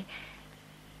plummy.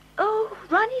 Oh,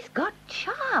 Ronnie's got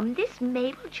charm. This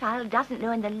Mabel child doesn't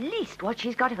know in the least what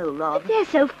she's got hold of. But they're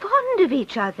so fond of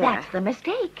each other. That's the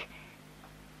mistake.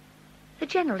 The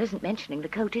General isn't mentioning the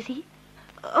coat, is he?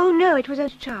 Oh, no, it was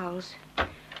Charles.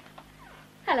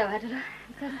 Hello, Adela.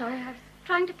 I'm so sorry. I was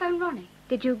trying to phone Ronnie.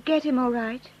 Did you get him all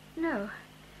right? No.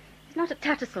 He's not at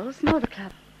Tattersall's, nor the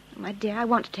club. My dear, I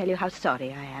want to tell you how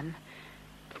sorry I am.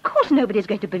 Of course nobody's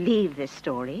going to believe this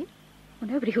story.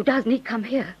 Well, nobody who does need come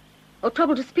here. Or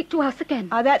trouble to speak to us again.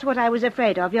 Oh, that's what I was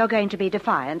afraid of. You're going to be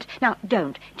defiant. Now,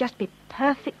 don't. Just be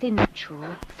perfectly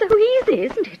natural. So easy,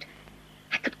 isn't it?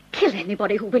 I could kill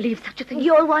anybody who believes such a thing.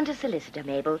 You'll want a solicitor,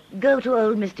 Mabel. Go to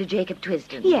old Mr. Jacob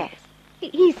Twisden. Yes.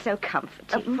 He's so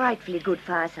comforting. A frightfully good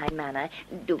fireside manner.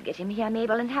 Do get him here,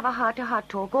 Mabel, and have a heart-to-heart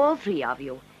talk, all three of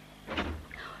you.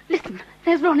 Listen,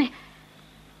 there's Ronnie.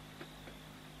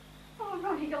 Oh,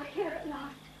 Ronnie, you're here at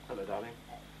last. Hello, darling.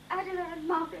 Adela and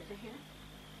Margaret are here.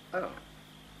 Oh.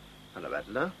 Hello,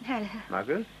 Adela. Hello.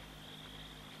 Margaret.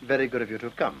 Very good of you to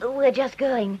have come. We're just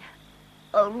going.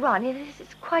 Oh, Ronnie, this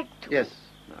is quite... Yes,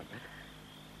 Margaret.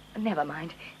 Never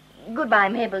mind. Goodbye,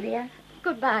 Mabel, dear.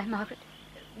 Goodbye, Margaret.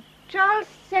 Charles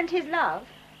sent his love.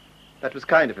 That was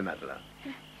kind of him, Adela.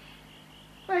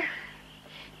 Well,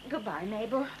 goodbye,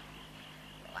 Mabel.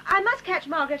 I must catch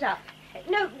Margaret up.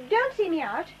 No, don't see me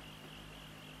out.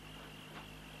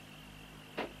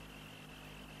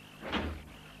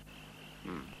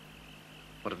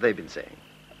 What have they been saying?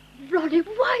 Ronnie,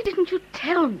 why didn't you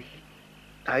tell me?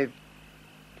 I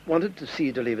wanted to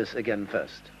see Delivas again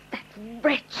first. That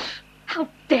wretch! How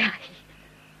dare he?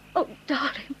 Oh,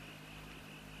 darling.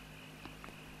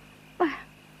 Why,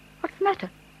 what's the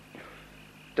matter?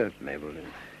 Don't, Mabel.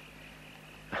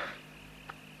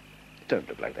 Don't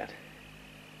look like that.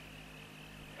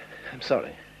 I'm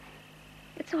sorry.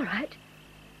 It's all right.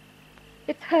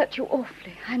 It's hurt you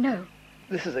awfully, I know.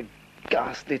 This is a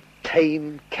ghastly,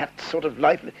 tame cat sort of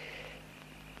life.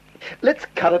 Let's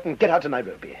cut it and get out to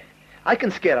Nairobi. I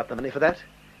can scare up the money for that.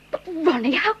 But,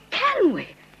 Ronnie, how can we?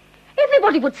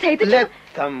 Everybody would say that Let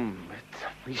them.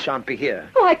 We shan't be here.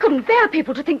 Oh, I couldn't bear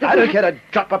people to think that I don't care a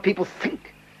drop what people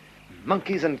think.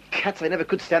 Monkeys and cats, I never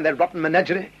could stand their rotten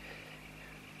menagerie.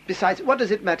 Besides, what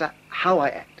does it matter how I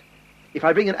act? If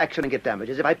I bring an action and get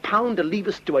damages, if I pound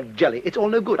Delivas to a jelly, it's all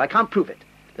no good. I can't prove it.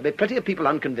 There'll be plenty of people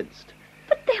unconvinced.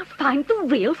 But they'll find the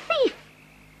real thief.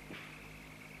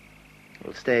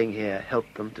 Will staying here help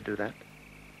them to do that?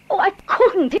 Oh, I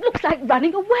couldn't. It looks like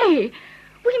running away.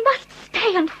 We must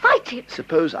stay and fight it.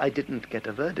 Suppose I didn't get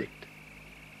a verdict.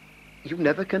 You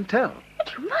never can tell.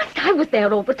 But you must. I was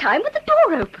there all the time with the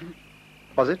door open.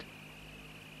 Was it?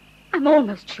 I'm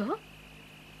almost sure.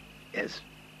 Yes,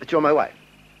 but you're my wife.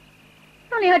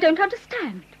 Ronnie, I don't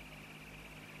understand.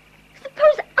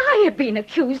 Suppose I had been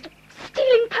accused of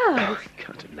stealing pearls. Oh, I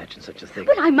can't imagine such a thing.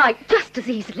 Well, I might just as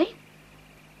easily.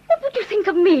 What would you think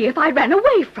of me if I ran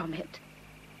away from it?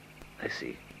 I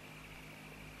see.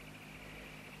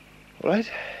 All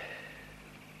right.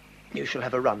 You shall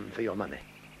have a run for your money.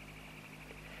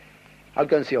 I'll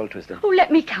go and see old Twiston. Oh,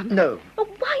 let me come. No. Oh,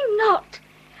 why not?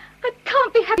 I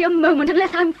can't be happy a moment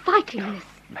unless I'm fighting this.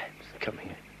 Man's coming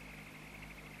in.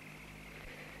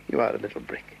 You are a little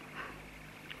brick.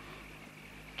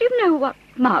 Do you know what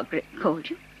Margaret called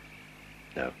you?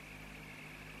 No.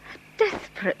 A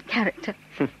desperate character.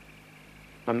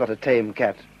 I'm not a tame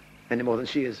cat, any more than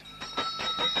she is.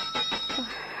 Oh,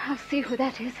 I'll see who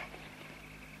that is.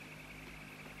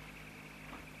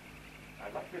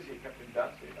 I'd like to see Captain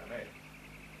Darcy, if I may.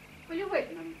 Will you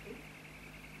wait a moment, please?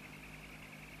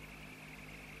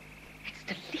 It's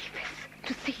Delivas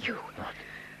to see you. What?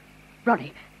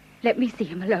 Ronnie, let me see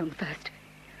him alone first.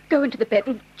 Go into the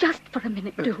bedroom just for a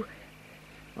minute, do.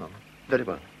 Oh, very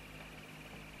well.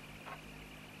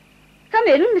 Come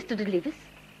in, Mr. Delivas.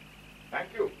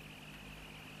 Thank you.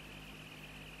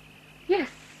 Yes,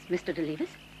 Mr. Delivas.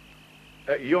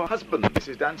 Your husband,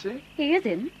 Mrs. Dancy? He is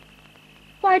in.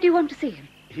 Why do you want to see him?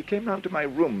 He came round to my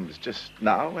rooms just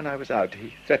now when I was out.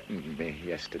 He threatened me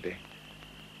yesterday.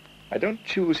 I don't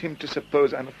choose him to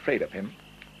suppose I'm afraid of him.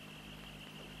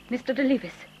 Mr.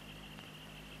 Delivas,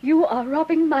 you are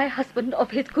robbing my husband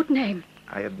of his good name.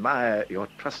 I admire your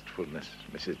trustfulness,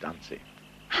 Mrs. Dancy.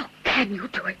 How can you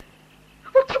do it?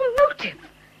 What's your motive?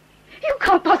 You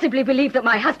can't possibly believe that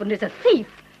my husband is a thief.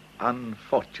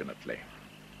 Unfortunately.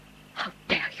 How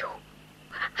dare you?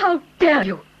 How dare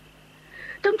you?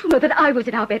 Don't you know that I was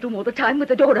in our bedroom all the time with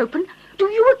the door open? Do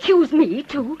you accuse me,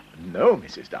 too? No,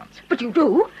 Mrs. Dancy. But you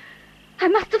do. I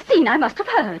must have seen, I must have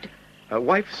heard. A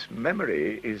wife's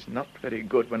memory is not very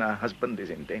good when her husband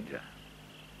is in danger.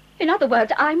 In other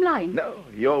words, I'm lying. No,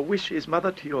 your wish is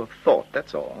mother to your thought,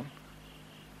 that's all.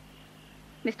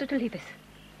 Mr. Delivas,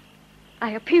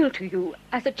 I appeal to you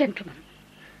as a gentleman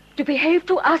to behave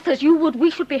to us as you would we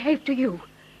should behave to you.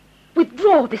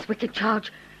 Withdraw this wicked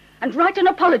charge and write an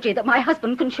apology that my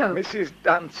husband can show. Mrs.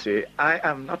 Dancy, I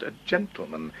am not a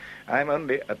gentleman. I'm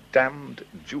only a damned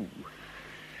Jew.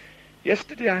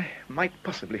 Yesterday I might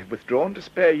possibly have withdrawn to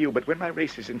spare you, but when my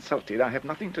race is insulted, I have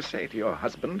nothing to say to your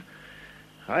husband.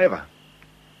 However,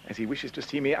 as he wishes to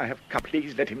see me, I have come.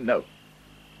 Please let him know.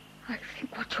 I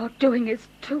think what you're doing is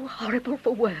too horrible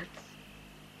for words.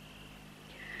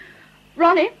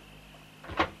 Ronnie?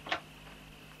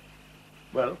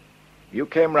 Well, you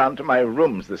came round to my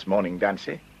rooms this morning,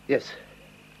 Dancy. Yes.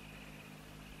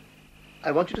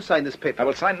 I want you to sign this paper. I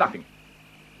will sign nothing.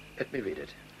 Let me read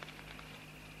it.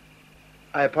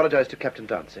 I apologize to Captain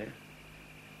Dancy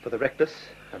for the reckless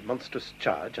and monstrous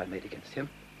charge I made against him,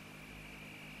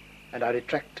 and I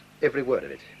retract every word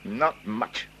of it. Not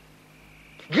much.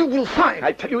 You will sign.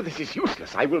 I tell you, this is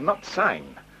useless. I will not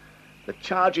sign. The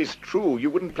charge is true. You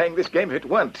wouldn't play this game if it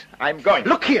weren't. I'm going.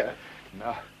 Look here.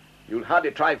 No, you'll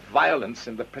hardly try violence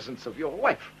in the presence of your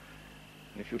wife.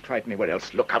 And if you try it anywhere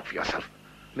else, look out for yourself.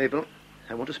 Mabel,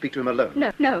 I want to speak to him alone.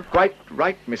 No, no. Quite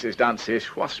right, Mrs. Dancy.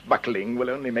 Swashbuckling will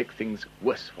only make things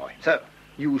worse for him. So,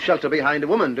 you shelter behind a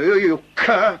woman, do you, you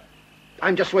cur?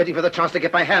 I'm just waiting for the chance to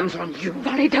get my hands on you.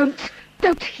 Ronnie, don't.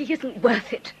 Don't. He isn't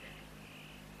worth it.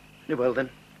 Well, then.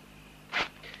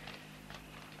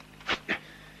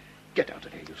 Get out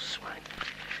of here, you swine.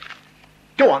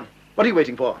 Go on. What are you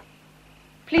waiting for?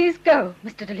 Please go,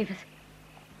 Mr. Delivers.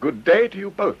 Good day to you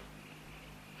both.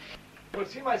 Will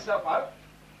see myself out.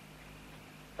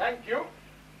 Thank you.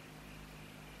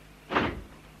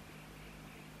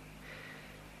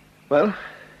 Well,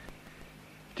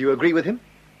 do you agree with him?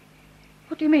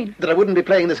 What do you mean? That I wouldn't be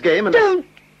playing this game unless... Don't!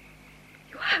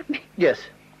 You hurt me. Yes.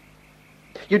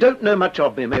 You don't know much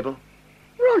of me, Mabel.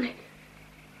 Ronnie.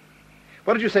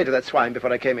 What did you say to that swine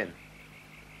before I came in?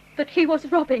 That he was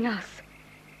robbing us.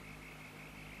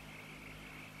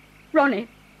 Ronnie.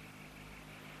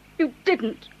 You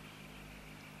didn't.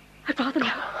 I'd rather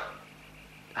not.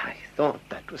 I thought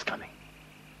that was coming.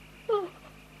 Oh,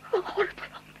 how horrible.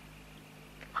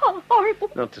 How horrible.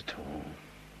 Not at all.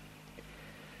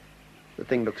 The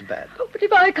thing looks bad. Oh, but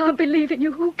if I can't believe in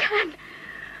you, who can?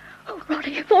 Oh,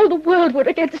 Ronnie, if all the world were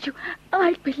against you,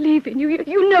 I'd believe in you.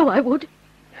 You know I would.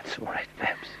 That's all right,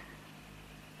 Babs.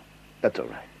 That's all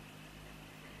right.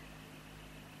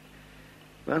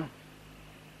 Well,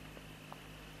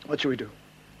 what shall we do?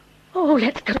 Oh,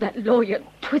 let's go to that lawyer,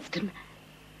 Twiston.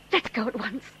 Let's go at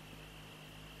once.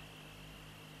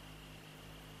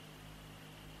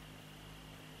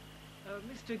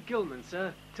 Mr. Gilman,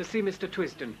 sir, to see Mr.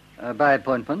 Twiston. By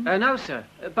appointment? No, sir,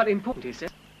 but important, he says.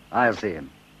 I'll see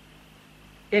him.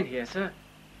 In here, sir.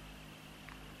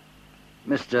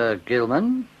 Mr.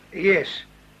 Gilman? Yes.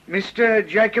 Mr.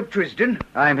 Jacob Twiston?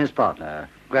 I'm his partner.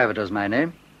 Graviter's my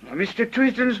name. Mr.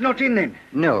 Twiston's not in, then?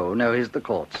 No, he's at the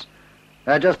courts.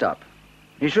 Just up.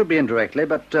 He should be in directly,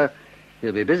 but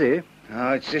he'll be busy.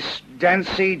 Oh, it's this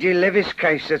Dancy de Levis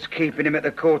case that's keeping him at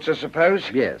the courts, I suppose?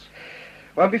 Yes.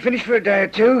 Won't be finished for a day or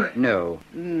two? No.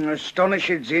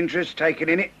 Astonishing's the interest taken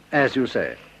in it. As you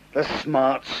say. The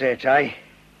smart set, eh?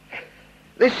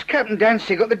 This Captain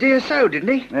Dancy got the DSO, didn't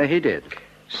he? He did.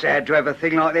 Sad to have a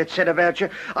thing like that said about you.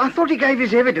 I thought he gave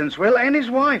his evidence well, and his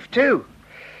wife, too.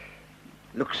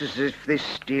 Looks as if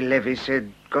this de Levis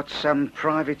had got some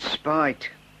private spite.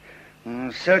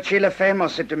 Searchy la femme, I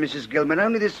said to Mrs. Gilman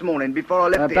only this morning before I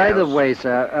left the house. By the way,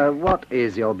 sir, what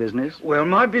is your business? Well,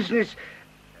 my business...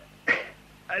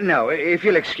 No, if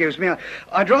you'll excuse me,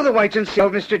 I'd rather wait and see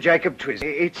old Mr. Jacob Twiston.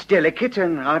 It's delicate,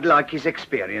 and I'd like his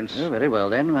experience. Oh, very well,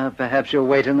 then. Perhaps you'll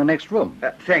wait in the next room.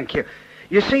 Thank you.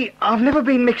 You see, I've never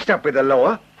been mixed up with the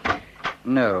law.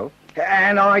 No.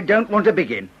 And I don't want to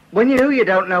begin. When you do, you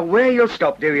don't know where you'll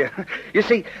stop, do you? You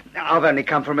see, I've only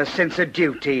come from a sense of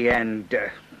duty and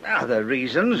other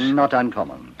reasons. Not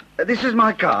uncommon. This is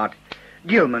my card.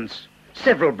 Gilman's.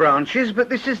 Several branches, but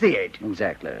this is the head.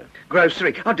 Exactly.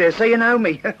 Grocery. I dare say you know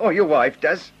me, or your wife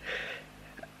does.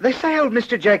 They say old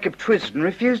Mr. Jacob Twiston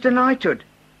refused a knighthood.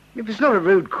 If it's not a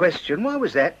rude question, why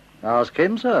was that? Ask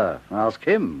him, sir. Ask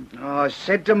him. Oh, I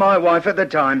said to my wife at the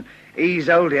time, he's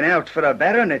holding out for a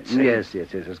baronetcy.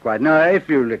 Yes, quite. No, if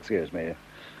you'll excuse me.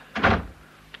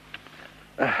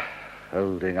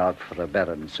 Holding out for a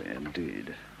baronetcy,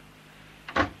 indeed.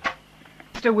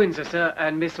 Mr. Windsor, sir,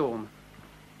 and Miss Orme.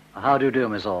 How do you do,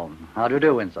 Miss Orme? How do you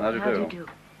do, Windsor? How do you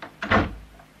do?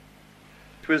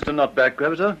 Twiston not back,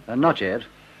 Graviter? Not yet.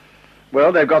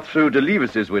 Well, they've got through de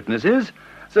Levis's witnesses.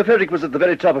 Sir Frederick was at the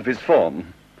very top of his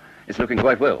form. It's looking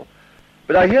quite well.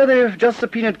 But I hear they've just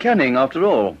subpoenaed Canning, after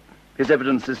all. His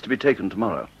evidence is to be taken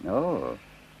tomorrow. Oh.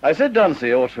 I said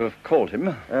Dancy ought to have called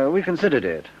him. We considered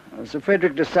it. Sir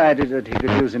Frederick decided that he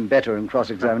could use him better in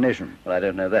cross-examination. Well, I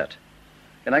don't know that.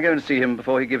 Can I go and see him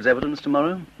before he gives evidence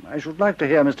tomorrow? I should like to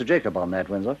hear Mr. Jacob on that,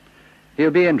 Windsor. He'll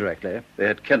be in directly. They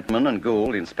had Kentman and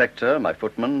Gould, the inspector, my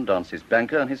footman, Dancy's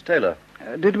banker, and his tailor.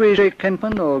 Did we shake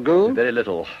Kentman or Gould? Very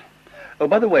little. Oh,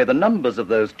 by the way, the numbers of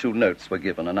those two notes were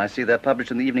given, and I see they're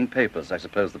published in the evening papers. I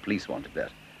suppose the police wanted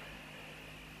that.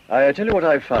 I tell you what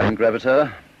I find,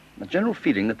 Graviter. A general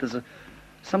feeling that there's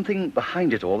something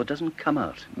behind it all that doesn't come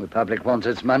out. The public wants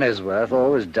its money's worth,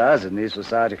 always does in these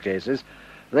society cases.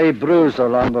 They brew so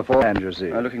long beforehand, you see.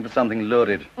 I'm looking for something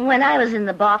lurid. When I was in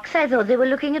the box, I thought they were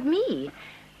looking at me.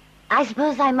 I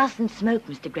suppose I mustn't smoke,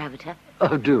 Mr. Graviter.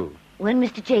 Oh, do? When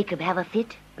Mr. Jacob have a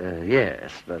fit?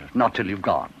 Yes, but not till you've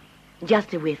gone.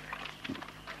 Just a whiff.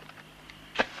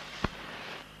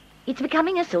 It's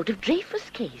becoming a sort of Dreyfus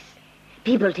case.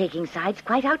 People taking sides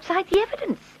quite outside the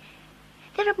evidence.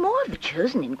 There are more of the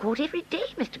chosen in court every day,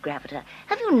 Mr. Graviter.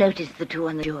 Have you noticed the two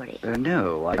on the jury?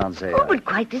 No, I can't say Oh, but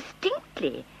quite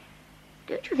distinctly.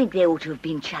 Don't you think they ought to have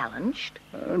been challenged?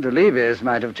 Delibes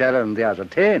might have challenged the other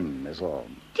 10, Miss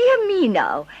Orme. Dear me,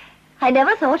 now. I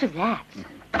never thought of that.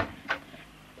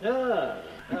 Ah,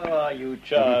 how are you,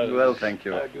 Charles? Well, thank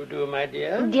you. How do you do, my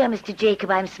dear? Dear Mr.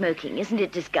 Jacob, I'm smoking. Isn't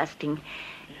it disgusting?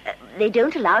 They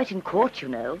don't allow it in court, you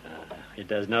know. It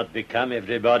does not become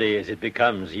everybody as it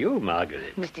becomes you,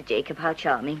 Margaret. Mr. Jacob, how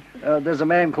charming. There's a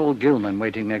man called Gilman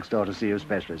waiting next door to see you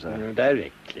specially, sir.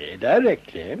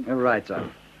 Directly. Right, sir.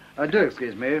 Do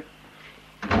excuse me.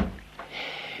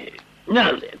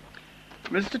 Now then.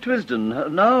 Mr.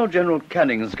 Twisden, now General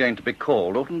Canning is going to be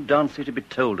called. Oughtn't Darcy to be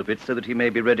told of it so that he may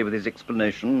be ready with his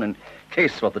explanation in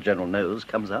case what the General knows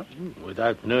comes out?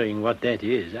 Without knowing what that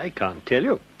is, I can't tell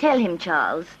you. Tell him,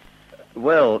 Charles.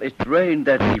 Well, it rained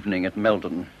that evening at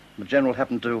Meldon. The General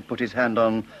happened to put his hand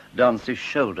on Darcy's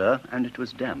shoulder, and it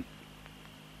was damp.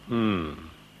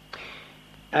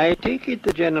 I take it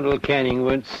the General Canning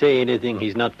won't say anything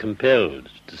he's not compelled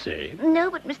to say. No,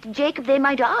 but Mr. Jacob, they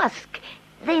might ask.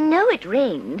 They know it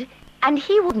rained, and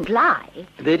he wouldn't lie.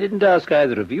 They didn't ask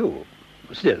either of you.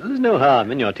 Still, there's no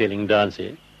harm in your telling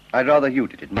Darcy. I'd rather you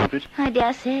did it, Margaret. I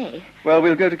dare say. Well,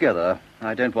 we'll go together.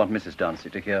 I don't want Mrs. Darcy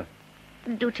to hear.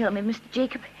 Do tell me, Mr.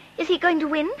 Jacob, is he going to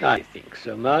win? I think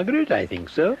so, Margaret, I think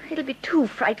so. It'll be too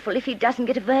frightful if he doesn't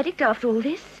get a verdict after all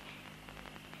this.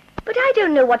 But I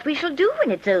don't know what we shall do when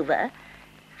it's over.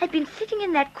 I've been sitting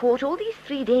in that court all these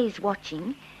 3 days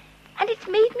watching, and it's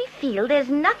made me feel there's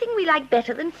nothing we like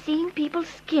better than seeing people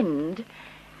skinned.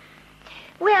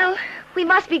 Well, we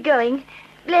must be going.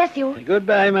 Bless you.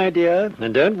 Goodbye, my dear,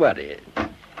 and don't worry.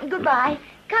 Goodbye.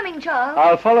 Coming, Charles.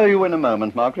 I'll follow you in a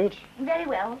moment, Margaret. Very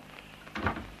well.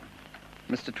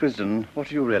 Mr. Twisden, what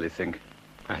do you really think?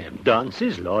 I am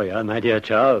Darcy's lawyer, my dear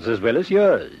Charles, as well as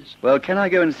yours. Well, can I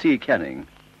go and see Canning?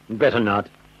 Better not.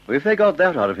 Well, if they got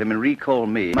that out of him and recall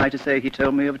me, am I to say he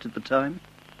told me of it at the time?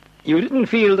 You didn't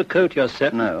feel the coat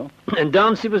yourself? No. And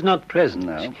Darcy was not present?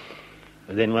 No.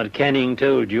 Then what Canning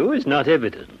told you is not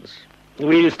evidence.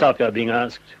 We'll stop your being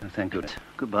asked. Oh, thank goodness.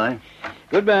 Goodbye.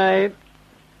 Goodbye.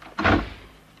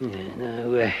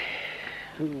 Now,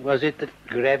 who was it that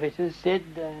Graviter said?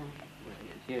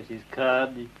 Here's his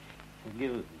card.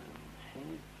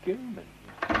 Gilman.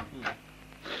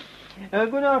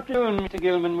 Good afternoon, Mr.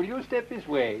 Gilman. Will you step this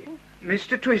way?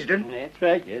 Mr. Twisden? That's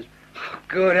right, yes.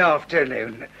 Good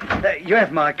afternoon. You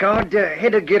have my card,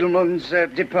 head of Gilman's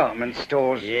department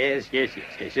stores. Yes.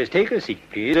 Take a seat,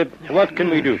 please. What can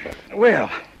we do for you? Well,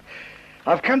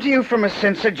 I've come to you from a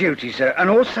sense of duty, sir, and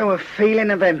also a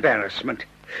feeling of embarrassment.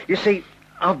 You see,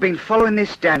 I've been following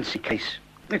this Dancy case.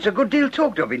 It's a good deal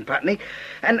talked of in Putney,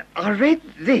 and I read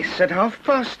this at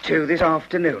 2:30 this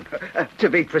afternoon. To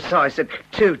be precise, at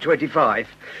 2:25.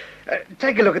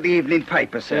 Take a look at the evening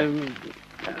paper, sir.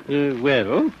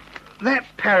 Well? That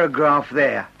paragraph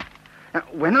there. Now,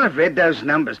 when I've read those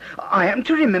numbers, I happen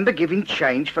to remember giving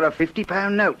change for a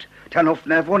 £50 note. Don't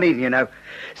often have one in, you know.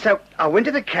 So I went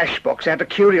to the cash box out of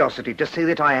curiosity to see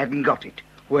that I hadn't got it.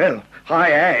 Well, I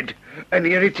had, and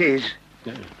here it is.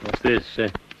 What's this?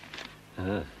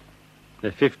 The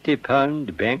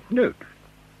 £50 banknote.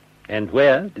 And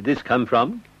where did this come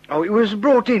from? Oh, it was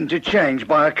brought in to change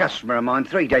by a customer of mine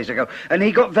 3 days ago, and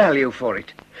he got value for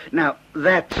it. Now,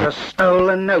 that's a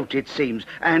stolen note, it seems,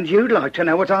 and you'd like to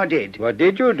know what I did. What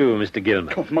did you do, Mr.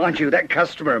 Gilman? Oh, mind you, that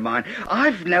customer of mine,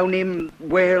 I've known him,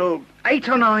 well, 8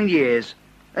 or 9 years.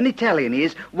 An Italian he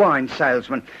is, wine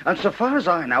salesman, and so far as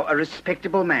I know, a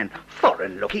respectable man.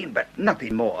 Foreign-looking, but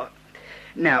nothing more.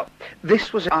 Now,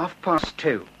 this was at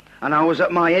 2:30, and I was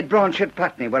at my head branch at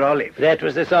Putney, where I live. That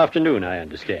was this afternoon, I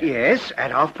understand. Yes,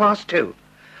 at 2:30.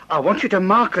 I want you to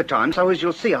mark the time, so as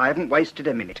you'll see, I haven't wasted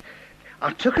a minute.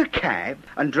 I took a cab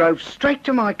and drove straight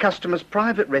to my customer's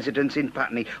private residence in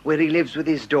Putney, where he lives with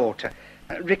his daughter.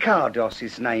 Ricardos,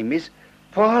 his name is.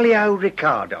 Paulio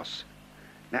Ricardos.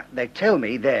 Now, they tell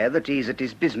me there that he's at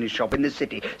his business shop in the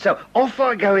city. So off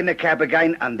I go in the cab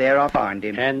again, and there I find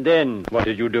him. And then, what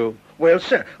did you do? Well,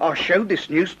 sir, I showed this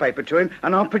newspaper to him,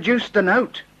 and I produced the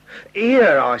note.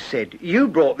 Here, I said, you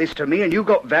brought this to me, and you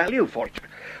got value for it.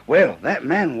 Well, that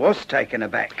man was taken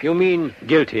aback. You mean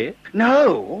guilty?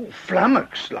 No,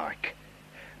 flummoxed like.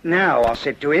 Now, I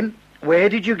said to him, where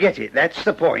did you get it? That's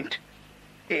the point.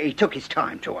 He took his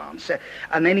time to answer,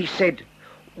 and then he said,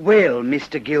 well,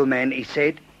 Mr. Gilman, he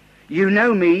said, you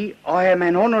know me, I am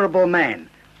an honourable man.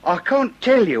 I can't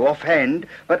tell you offhand,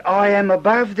 but I am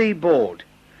above the board.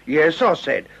 Yes, I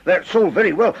said, that's all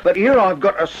very well, but here I've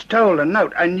got a stolen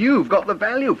note, and you've got the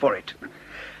value for it.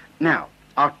 Now,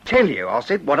 I'll tell you, I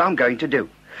said, what I'm going to do.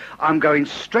 I'm going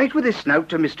straight with this note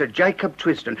to Mr. Jacob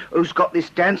Twiston, who's got this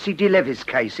Dancy de Levis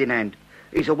case in hand.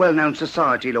 He's a well-known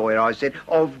society lawyer, I said,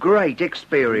 of great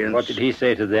experience. What did he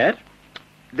say to that?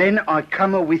 Then I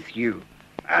come with you,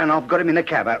 and I've got him in a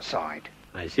cab outside.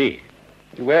 I see.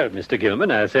 Well, Mr.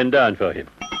 Gilman, I'll send down for him.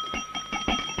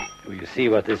 We'll see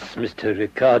what this Mr.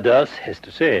 Ricardos has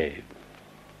to say.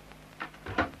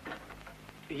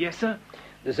 Yes, sir?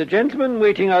 There's a gentleman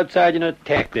waiting outside in a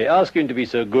taxi. Ask him to be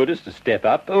so good as to step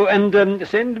up. Oh, and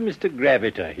send Mr.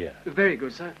 Graviter here. Very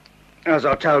good, sir. As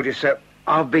I told you, sir,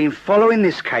 I've been following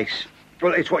this case.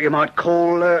 Well, it's what you might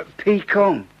call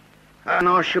pecan. And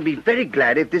I shall be very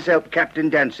glad if this helped Captain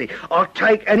Dancy. I'll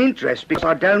take an interest because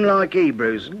I don't like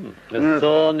Hebrews. A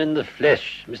thorn in the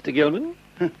flesh, Mr. Gilman.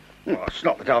 Well, it's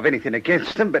not that I've anything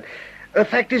against them, but the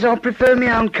fact is I prefer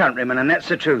my own countrymen, and that's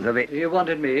the truth of it. You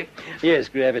wanted me? Yes,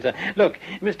 Graviter. Look,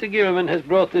 Mr. Gilman has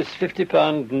brought this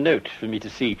 £50 note for me to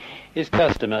see. His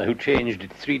customer, who changed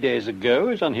it 3 days ago,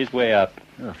 is on his way up.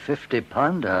 A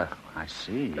 £50, I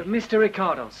see. Mr.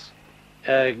 Ricardos.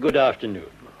 Good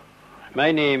afternoon.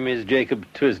 My name is Jacob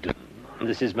Twisden.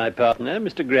 This is my partner,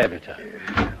 Mr. Graviter.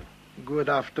 Good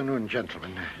afternoon,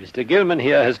 gentlemen. Mr. Gilman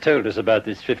here has told us about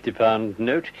this £50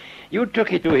 note. You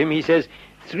took it to him, he says,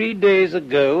 3 days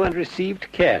ago and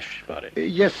received cash for it.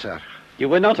 Yes, sir. You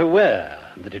were not aware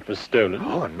that it was stolen?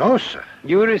 Oh, no, sir.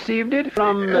 You received it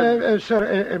from...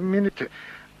 Sir, a minute.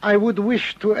 I would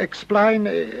wish to explain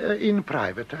in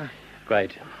private.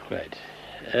 Quite.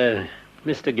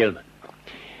 Mr. Gilman,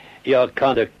 your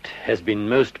conduct has been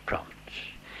most prompt.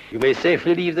 You may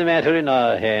safely leave the matter in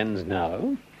our hands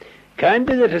now.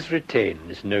 Kindly let us retain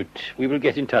this note. We will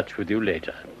get in touch with you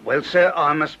later. Well, sir,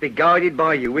 I must be guided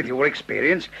by you with your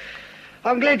experience.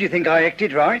 I'm glad you think I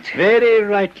acted right. Very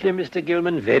rightly, Mr.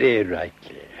 Gilman, very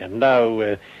rightly. And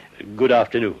now, good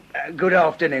afternoon. Good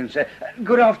afternoon, sir.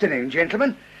 Good afternoon,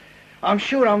 gentlemen. I'm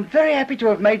sure I'm very happy to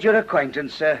have made your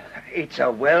acquaintance, sir. It's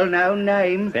a well-known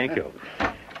name. Thank you.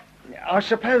 I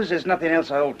suppose there's nothing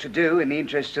else I ought to do in the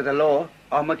interest of the law.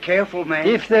 I'm a careful man.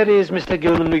 If there is, Mr.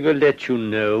 Gilman, we will let you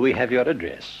know. We have your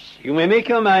address. You may make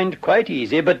your mind quite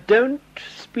easy, but don't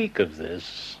speak of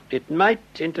this. It might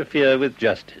interfere with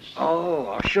justice. Oh,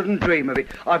 I shouldn't dream of it.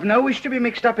 I've no wish to be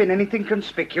mixed up in anything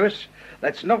conspicuous.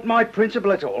 That's not my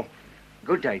principle at all.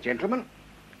 Good day, gentlemen.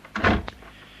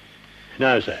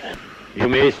 Now, sir, you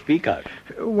may speak out.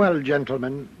 Well,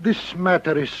 gentlemen, this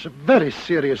matter is very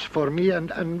serious for me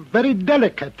and very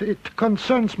delicate. It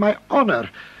concerns my honor.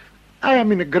 I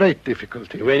am in a great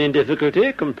difficulty. When in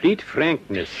difficulty, complete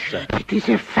frankness, sir. It is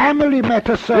a family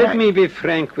matter, sir. Let me be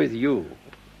frank with you.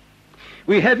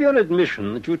 We have your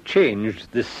admission that you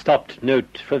changed this stopped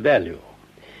note for value.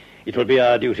 It will be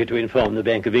our duty to inform the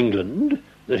Bank of England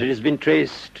that it has been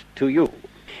traced to you.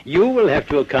 You will have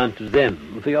to account to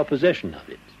them for your possession of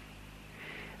it.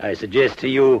 I suggest to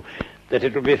you that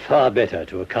it will be far better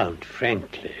to account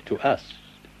frankly to us.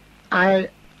 I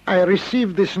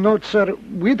received this note, sir,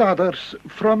 with others,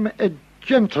 from a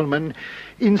gentleman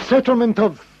in settlement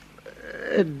of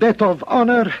a debt of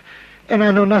honor, and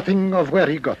I know nothing of where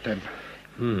he got them.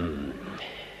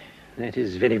 That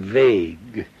is very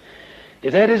vague.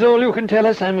 If that is all you can tell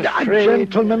us, I'm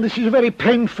afraid... Gentlemen, this is very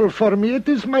painful for me. It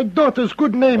is my daughter's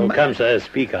good name. Oh, come, sir,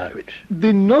 speak out.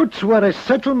 The notes were a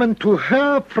settlement to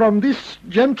her from this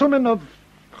gentleman of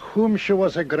whom she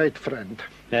was a great friend.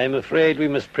 I'm afraid we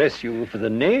must press you for the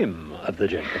name of the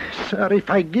gentleman. Sir, if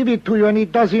I give it to you and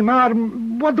it does him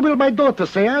harm, what will my daughter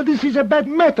say? This is a bad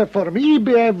matter for me. He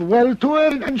behaved well to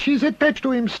her, and she's attached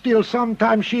to him still.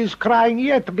 Sometimes she is crying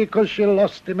yet because she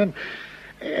lost him,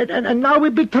 and now we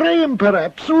betray him,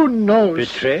 perhaps. Who knows?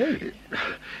 Betray?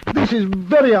 This is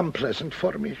very unpleasant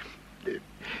for me.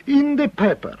 In the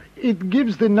paper, it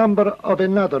gives the number of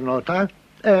another note, a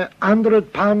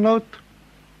 £100 note.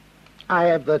 I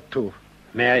have that too.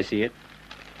 May I see it?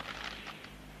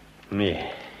 Me.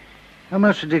 How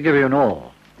much did he give you in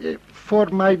all? For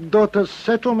my daughter's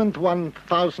settlement,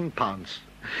 £1,000.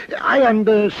 I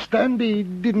understand he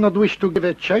did not wish to give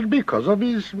a check because of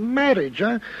his marriage.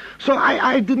 So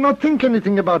I did not think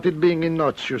anything about it being in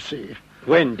notes, you see.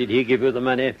 When did he give you the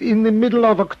money? In the middle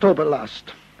of October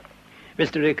last.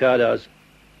 Mr. Ricardos,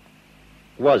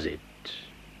 was it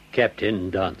Captain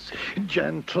Dancy?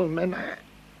 Gentlemen,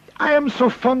 I am so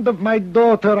fond of my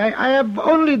daughter. I have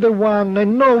only the one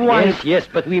and no wife. Yes,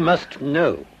 but we must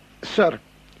know. Sir,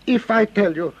 if I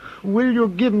tell you, will you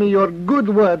give me your good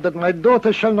word that my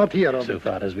daughter shall not hear of it? So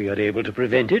far as we are able to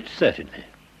prevent it, certainly.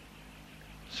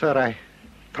 Sir, I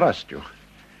trust you.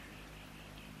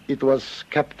 It was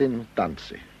Captain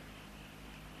Dancy.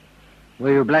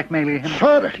 Were you blackmailing him?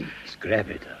 Sure. Please,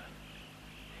 Gravita.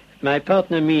 My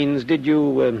partner means, did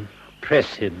you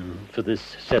press him for this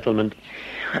settlement?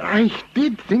 I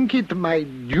did think it my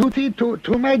duty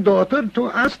to my daughter to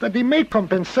ask that he make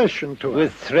compensation to her.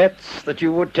 With threats that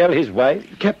you would tell his wife?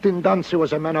 Captain Dancy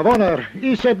was a man of honor.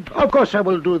 He said, of course I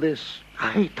will do this.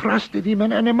 I trusted him,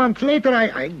 and a month later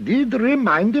I did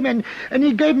remind him, and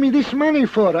he gave me this money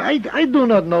for her. I do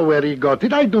not know where he got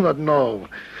it. I do not know.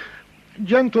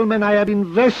 Gentlemen, I have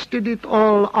invested it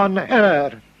all on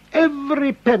her.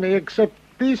 Every penny except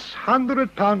this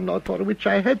 £100 note for which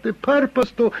I had the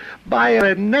purpose to buy her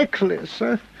a necklace.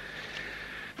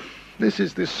 This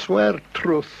is the swear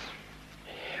truth.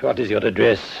 What is your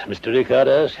address, Mr.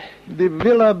 Ricardas? The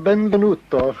Villa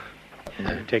Benvenuto.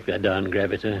 Take that down,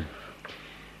 Gravita.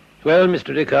 Well,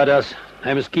 Mr. Ricardas,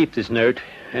 I must keep this note,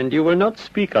 and you will not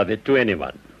speak of it to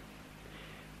anyone.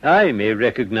 I may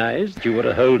recognize that you were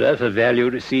a holder for value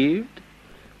received.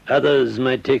 Others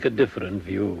might take a different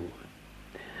view.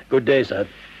 Good day, sir.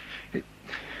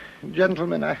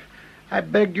 Gentlemen, I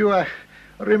beg you,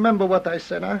 remember what I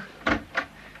said, huh?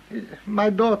 My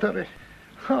daughter,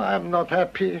 I'm not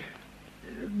happy.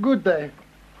 Good day.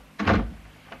 I'm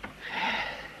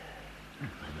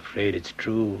afraid it's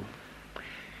true.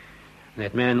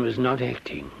 That man was not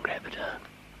acting, Gravita.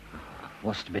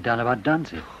 What's to be done about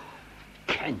Dancy?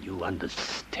 Can you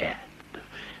understand?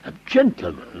 A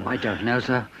gentleman. I don't know,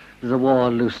 sir. There's a war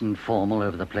loose and form all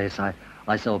over the place. I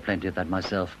saw plenty of that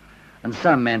myself. And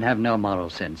some men have no moral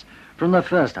sense. From the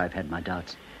first, I've had my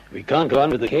doubts. We can't go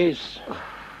on with the case.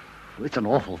 It's an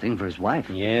awful thing for his wife.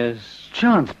 Yes.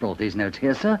 Chance brought these notes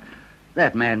here, sir.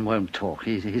 That man won't talk.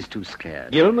 He's too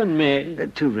scared. Gilman may.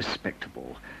 Too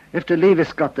respectable. If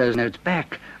DeLevis got those notes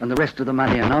back and the rest of the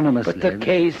money anonymously... But the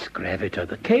case, Gravita,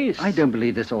 the case. I don't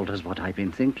believe this alters what I've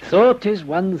been thinking. Thought is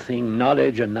one thing,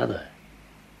 knowledge another.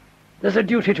 There's a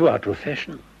duty to our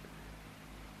profession.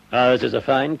 Ours is a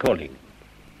fine calling.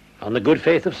 On the good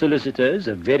faith of solicitors,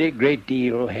 a very great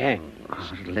deal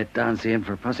hangs. It'll let Dancy in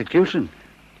for prosecution.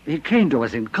 He came to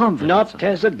us in confidence. Not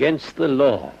as against the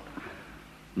law.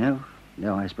 No,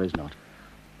 I suppose not.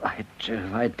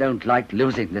 I don't like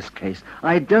losing this case.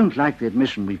 I don't like the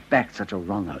admission we've backed such a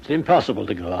wrong one. It's impossible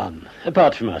to go on.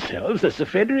 Apart from ourselves, there's Sir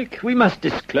Frederick. We must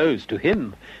disclose to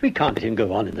him. We can't let him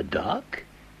go on in the dark.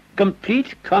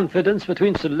 Complete confidence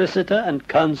between solicitor and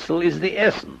counsel is the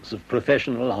essence of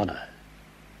professional honor.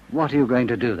 What are you going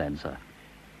to do then, sir?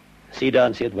 See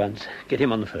Dancy at once. Get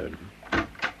him on the phone.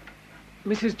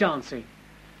 Mrs. Dancy.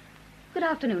 Good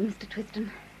afternoon, Mr.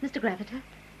 Twiston. Mr. Gravita.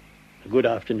 Good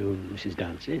afternoon, Mrs.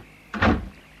 Dancy.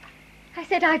 I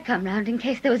said I'd come round in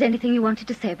case there was anything you wanted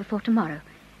to say before tomorrow.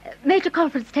 Major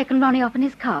Colford's taken Ronnie off in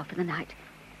his car for the night.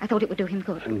 I thought it would do him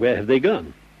good. And where have they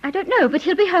gone? I don't know, but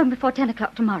he'll be home before 10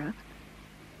 o'clock tomorrow.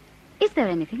 Is there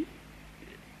anything?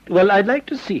 Well, I'd like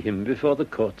to see him before the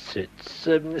court sits.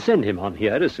 Send him on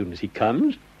here as soon as he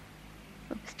comes.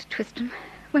 Oh, Mr. Twiston,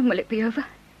 when will it be over?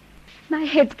 My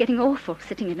head's getting awful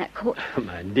sitting in that court. Oh,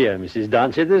 my dear Mrs.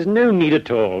 Dancy, there's no need at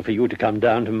all for you to come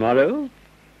down tomorrow.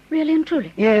 Really and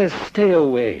truly? Yes, stay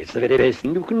away. It's the very best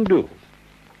thing you can do.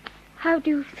 How do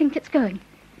you think it's going?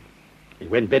 It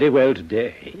went very well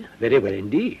today. Very well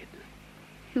indeed.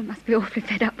 You must be awfully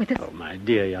fed up with us. Oh, my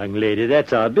dear young lady,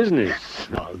 that's our business.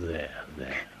 Oh, there.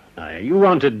 Now, you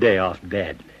want a day off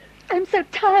badly. I'm so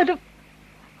tired of...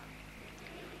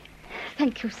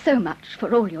 Thank you so much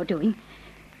for all you're doing.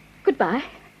 Goodbye.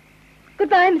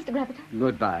 Goodbye, Mr. Gravita.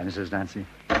 Goodbye, Mrs. Dancy.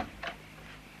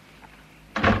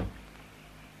 Do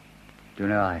you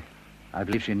know, I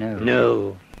believe she knows.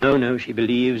 No, she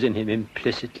believes in him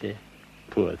implicitly.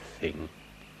 Poor thing.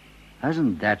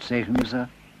 Hasn't that shaken you, sir?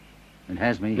 It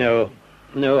has me. No,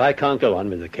 I can't go on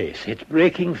with the case. It's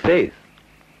breaking faith.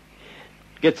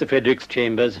 Get Sir Frederick's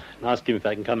chambers and ask him if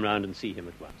I can come round and see him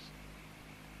at once.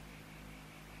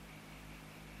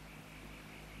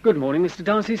 Good morning, Mr.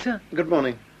 Dancy, sir. Good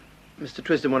morning. Mr.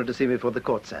 Twiston wanted to see me before the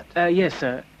court sat. Yes,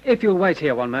 sir. If you'll wait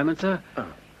here one moment, sir. Oh,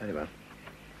 very well.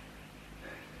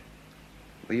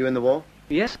 Were you in the war?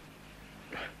 Yes.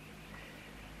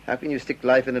 How can you stick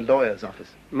life in a lawyer's office?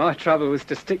 My trouble was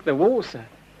to stick the war, sir.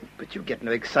 But you get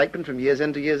no excitement from year's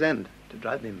end to year's end. To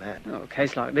drive me mad. Oh, a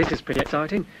case like this is pretty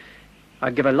exciting.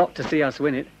 I'd give a lot to see us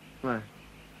win it. Why?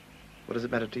 What does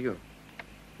it matter to you?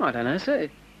 I don't know, sir.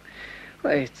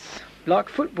 Well, it's like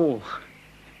football.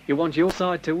 You want your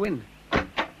side to win.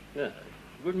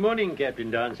 Good morning, Captain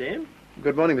Dancy.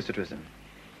 Good morning, Mr. Twiston.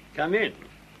 Come in.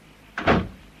 I'm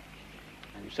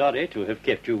sorry to have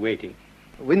kept you waiting.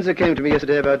 Windsor came to me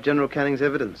yesterday about General Canning's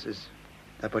evidence. Is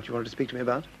that what you wanted to speak to me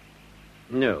about?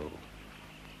 No.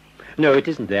 No, it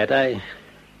isn't that.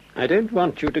 I don't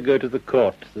want you to go to the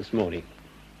court this morning.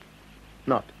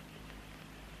 Not?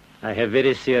 I have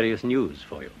very serious news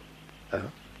for you.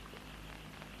 Oh?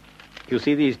 You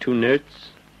see these 2 notes?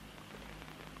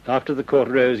 After the court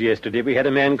rose yesterday, we had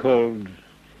a man called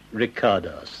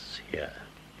Ricardos here.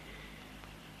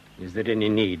 Is there any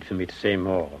need for me to say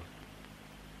more?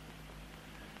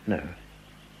 No.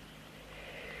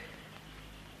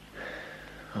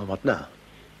 Oh, what now?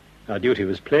 Our duty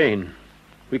was plain.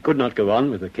 We could not go on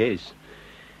with the case.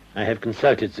 I have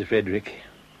consulted Sir Frederick.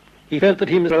 He felt that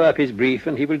he must throw up his brief,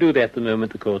 and he will do that the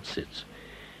moment the court sits.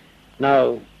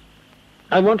 Now,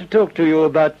 I want to talk to you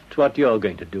about what you're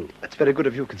going to do. That's very good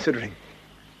of you, considering.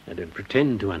 I don't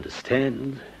pretend to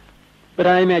understand, but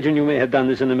I imagine you may have done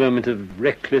this in a moment of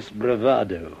reckless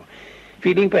bravado,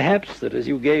 feeling perhaps that as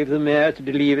you gave the mare to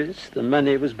Delibes, the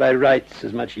money was by rights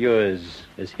as much yours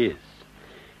as his,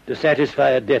 to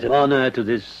satisfy a debt of honor to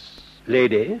this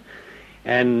lady,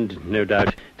 and, no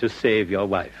doubt, to save your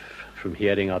wife from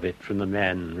hearing of it from the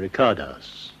man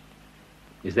Ricardos.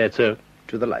 Is that so?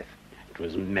 To the life. It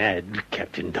was mad,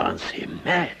 Captain Darcy,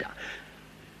 mad.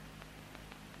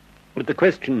 But the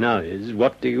question now is,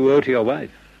 what do you owe to your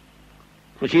wife?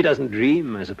 Well, she doesn't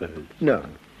dream, I suppose. No.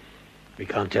 We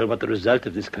can't tell what the result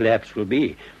of this collapse will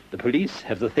be. The police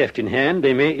have the theft in hand.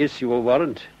 They may issue a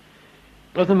warrant.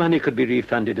 Well, the money could be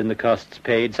refunded and the costs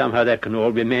paid. Somehow that can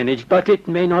all be managed, but it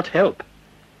may not help.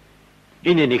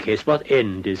 In any case, what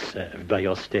end is served by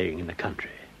your staying in the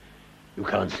country? You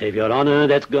can't save your honor,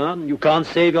 that's gone. You can't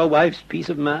save your wife's peace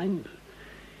of mind.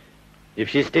 If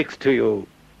she sticks to you,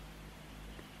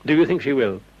 do you think she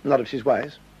will? Not if she's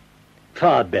wise.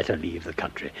 Far better leave the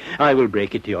country. I will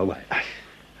break it to your wife. I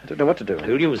don't know what to do.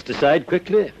 Well, you must decide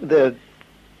quickly. There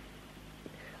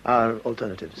are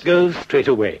alternatives. Go straight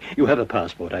away. You have a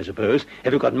passport, I suppose.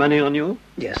 Have you got money on you?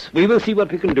 Yes. We will see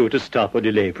what we can do to stop or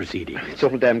delay proceedings. It's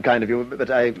awful damn kind of you, but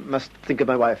I must think of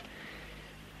my wife.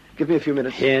 Give me a few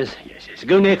minutes. Yes.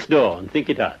 Go next door and think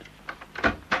it out.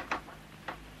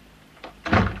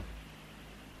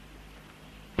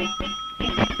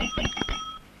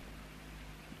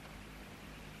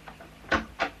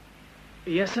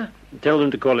 Yes, sir? Tell them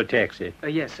to call a taxi.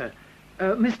 Yes, sir.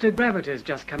 Mr. Graviter's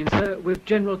just come in, sir, with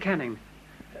General Canning.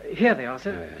 Here they are,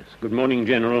 sir. Yes. Good morning,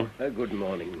 General. Good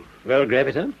morning. Well,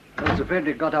 Graviter? Well, Sir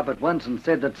Frederick got up at once and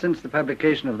said that since the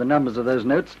publication of the numbers of those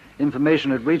notes,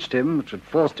 information had reached him which had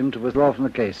forced him to withdraw from the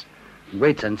case.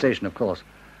 Great sensation, of course.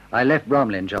 I left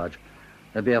Bromley in charge.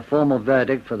 There'll be a formal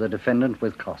verdict for the defendant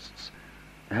with costs.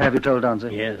 Have you told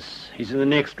Darcy? Yes. He's in the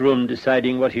next room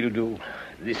deciding what he'll do.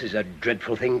 This is a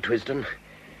dreadful thing, Twisden.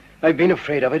 I've been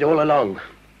afraid of it all along.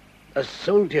 A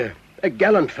soldier, a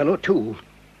gallant fellow, too.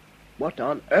 What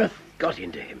on earth got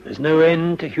into him? There's no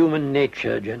end to human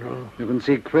nature, General. You can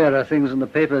see queerer things in the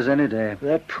papers any day.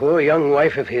 That poor young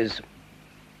wife of his.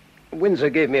 Windsor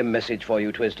gave me a message for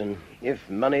you, Twisden. If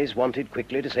money's wanted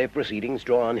quickly to save proceedings,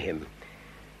 draw on him.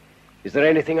 Is there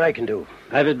anything I can do?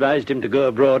 I've advised him to go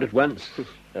abroad at once.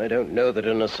 I don't know that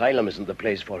an asylum isn't the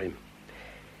place for him.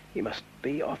 He must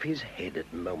be off his head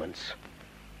at moments.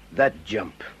 That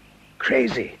jump.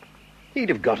 Crazy. He'd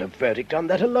have got a verdict on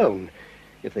that alone,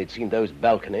 if they'd seen those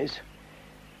balconies.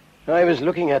 I was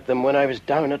looking at them when I was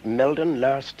down at Meldon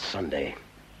last Sunday.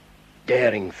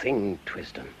 Daring thing,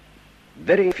 Twisden.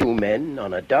 Very few men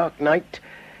on a dark night.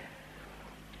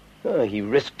 Oh, he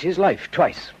risked his life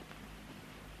twice.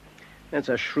 That's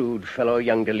a shrewd fellow,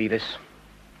 young Delibes.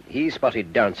 He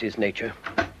spotted Darcy's nature.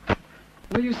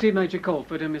 Will you see Major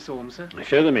Colford and Miss Orme, sir?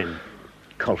 Show them in.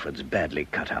 Colford's badly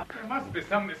cut up. There must be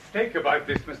some mistake about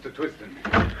this, Mr. Twisden.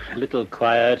 A little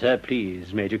quieter,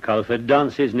 please, Major Colford.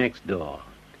 Darcy's next door.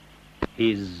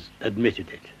 He's admitted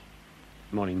it.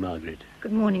 Morning, Margaret.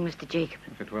 Good morning, Mr. Jacob.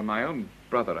 If it were my own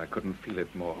brother, I couldn't feel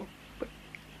it more. But,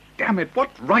 damn it, what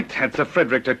right had Sir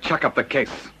Frederick to chuck up the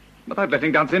case? Without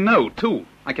letting Darcy know, too.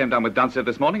 I came down with Darcy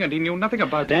this morning, and he knew nothing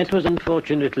about it. That was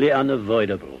unfortunately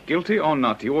unavoidable. Guilty or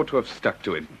not, he ought to have stuck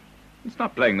to it. It's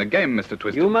not playing the game, Mr.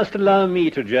 Twisden. You must allow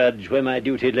me to judge where my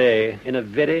duty lay in a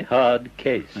very hard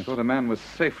case. I thought a man was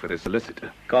safe with his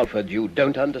solicitor. Colford, you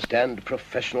don't understand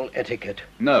professional etiquette.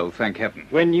 No, thank heaven.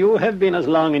 When you have been as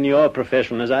long in your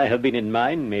profession as I have been in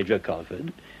mine, Major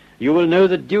Colford, you will know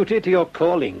that duty to your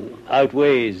calling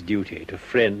outweighs duty to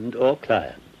friend or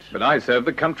client. But I serve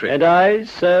the country. And I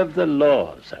serve the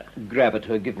law, sir.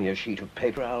 Graviter, give me a sheet of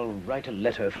paper. I'll write a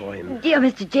letter for him. Dear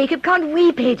Mr. Jacob, can't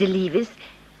we pay Delibes?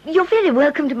 You're very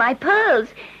welcome to my pearls.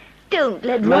 Don't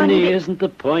let Money isn't the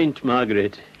point,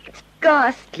 Margaret. It's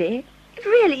ghastly. It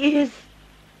really is.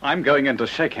 I'm going in to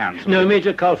shake hands with No, him.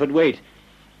 Major Colford, wait.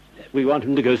 We want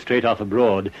him to go straight off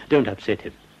abroad. Don't upset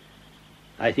him.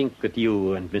 I think that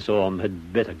you and Miss Orme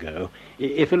had better go.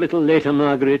 If a little later,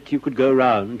 Margaret, you could go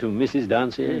round to Mrs.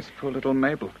 Darcy. Yes, poor little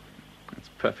Mabel. It's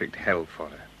perfect hell for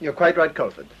her. You're quite right,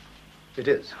 Colford. It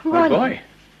is. Oh, boy.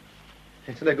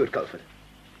 It's no good, Colford.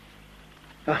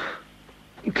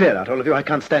 Clear out, all of you. I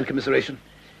can't stand commiseration.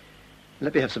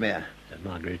 Let me have some air.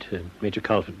 Margaret, Major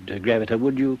Colford, Gravita,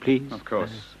 would you, please? Of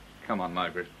course. Come on,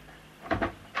 Margaret.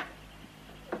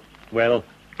 Well?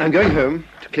 I'm going home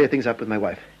to clear things up with my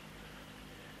wife.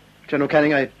 General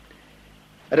Canning, I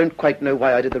don't quite know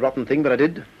why I did the rotten thing, but I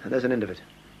did, and there's an end of it.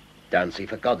 Darcy,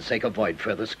 for God's sake, avoid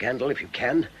further scandal if you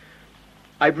can.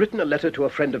 I've written a letter to a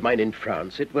friend of mine in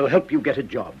France. It will help you get a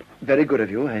job. Very good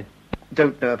of you. I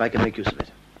don't know if I can make use of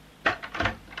it.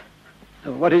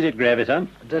 What is it, Gravita?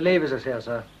 Delevers is here,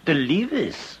 sir.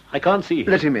 Delevers? I can't see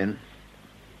him. Let him in.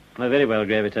 Oh, very well,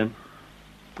 Gravita.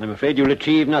 I'm afraid you'll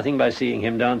achieve nothing by seeing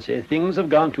him, Darcy. Things have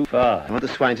gone too far. I want the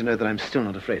swine to know that I'm still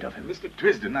not afraid of him. Mr.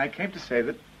 Twisden, I came to say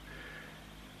that...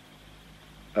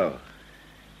 Oh.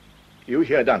 You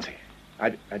here, Darcy?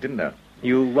 I didn't know.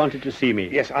 You wanted to see me?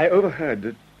 Yes, I overheard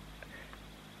that...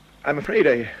 I'm afraid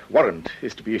a warrant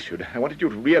is to be issued. I wanted you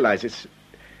to realize it's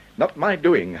not my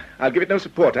doing. I'll give it no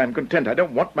support. I'm content. I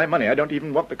don't want my money. I don't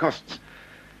even want the costs.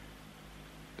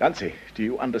 Darcy, do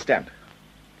you understand?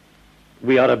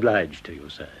 We are obliged to you,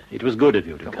 sir. It was good of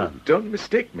you to come. Don't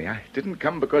mistake me. I didn't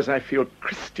come because I feel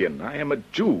Christian. I am a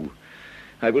Jew.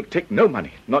 I will take no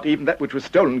money, not even that which was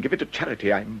stolen. Give it to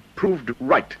charity. I'm proved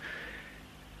right.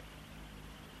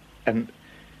 And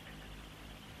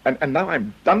now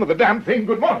I'm done with the damn thing.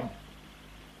 Good morning.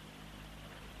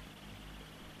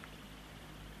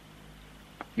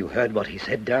 You heard what he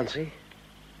said, Darcy?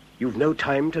 You've no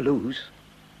time to lose.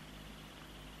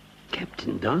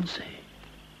 Captain Darcy?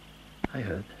 I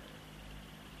heard.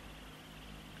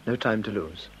 No time to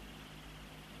lose.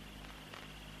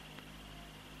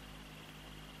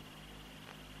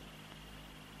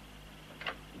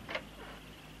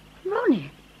 Ronnie,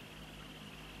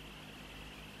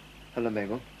 Hello,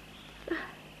 Mabel.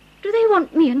 do they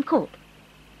want me in court?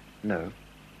 No.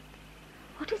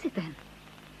 What is it then?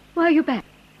 Why are you back?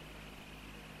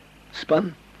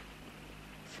 Spun?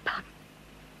 Spun?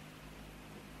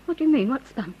 What do you mean? What's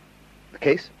spun? The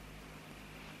case?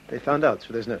 They found out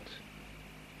through those notes.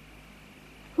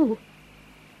 Who?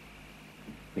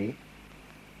 Me?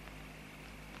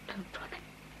 Don't, Ronnie.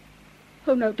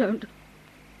 Oh, no, don't.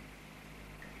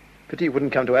 Pity you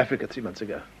wouldn't come to Africa 3 months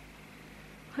ago.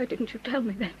 Why didn't you tell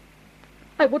me then?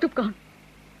 I would have gone.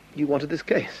 You wanted this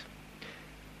case.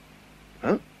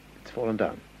 Well, it's fallen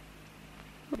down.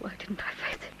 Why didn't I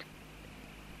face it?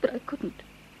 But I couldn't.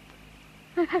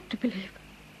 I had to believe.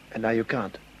 And now you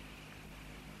can't.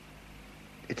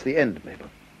 It's the end, Mabel.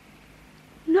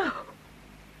 No.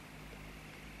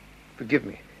 Forgive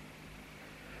me.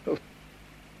 Oh,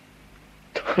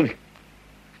 darling.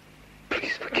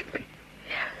 Please forgive me.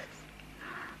 Yes.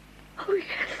 Oh,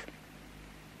 yes.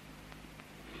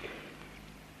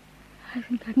 I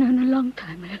think I've known a long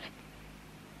time, really.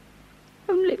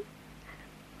 Only,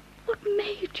 what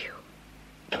made you?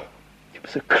 It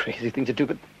was a crazy thing to do,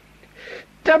 but...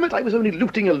 Damn it, I was only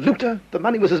looting a looter. The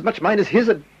money was as much mine as his.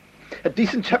 A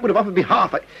decent chap would have offered me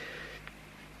half.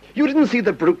 You didn't see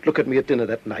the brute look at me at dinner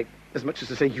that night, as much as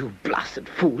to say, you blasted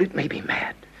fool, it made me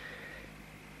mad.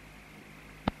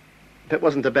 That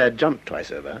wasn't a bad jump twice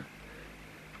over.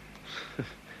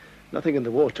 Nothing in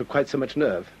the war took quite so much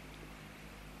nerve.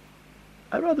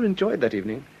 I rather enjoyed that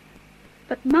evening.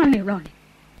 But money, Ronnie.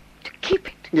 To keep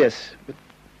it. Yes, but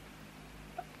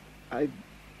I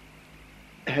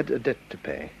had a debt to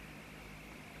pay.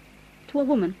 To a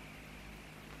woman?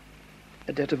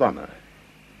 A debt of honor.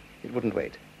 It wouldn't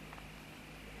wait.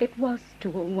 It was to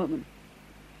a woman.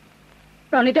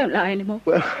 Ronnie, don't lie anymore.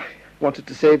 Well, I wanted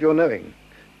to save your knowing.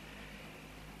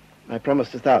 I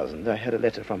promised 1,000. I had a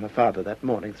letter from her father that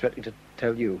morning threatening to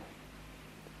tell you.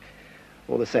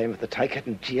 All the same, if the tyke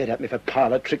hadn't jeered at me for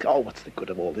parlor tricks, oh, what's the good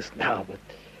of all this now? But,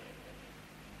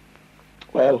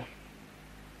 well,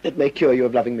 it may cure you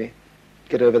of loving me.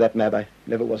 Get over that, Mab. I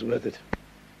never was worth it.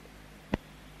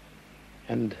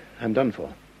 And I'm done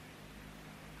for.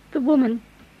 The woman.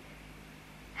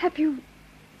 Have you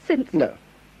since... No.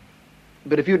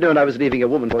 But if you'd known I was leaving a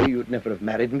woman for you, you'd never have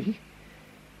married me.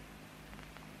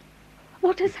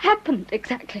 What has happened,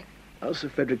 exactly? Oh, Sir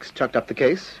Frederick's chucked up the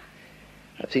case.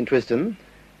 I've seen Twisden.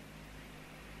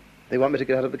 They want me to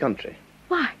get out of the country.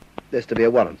 Why? There's to be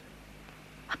a warrant.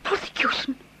 A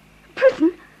prosecution? A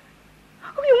prison?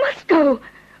 Oh, you must go.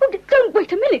 Oh, don't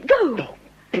wait a minute. Go. Oh,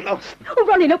 blast. Oh,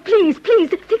 Ronnie, no, please, please.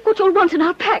 Think what you'll want and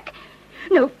I'll pack.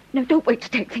 No, don't wait to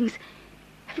take things.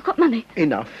 Have you got money?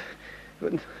 Enough.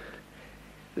 But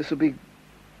this will be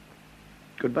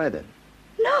Goodbye, then.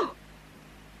 No.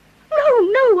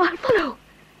 No, I'll follow.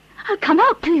 I'll come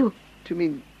out to you. Do you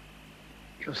mean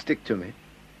you'll stick to me?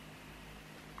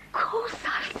 Of course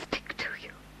I'll stick to you.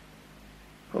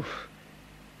 Oh,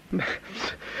 Max.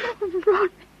 Oh, Ronnie.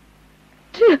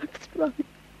 Dearest Ronnie.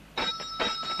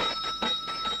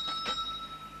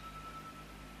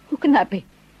 Who can that be?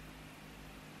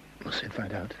 We'll soon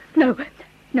find out. No,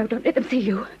 don't let them see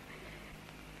you.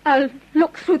 I'll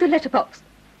look through the letterbox.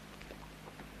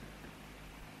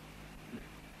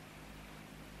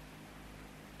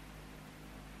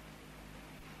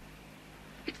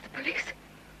 It's the police.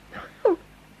 Oh,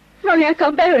 Ronnie, I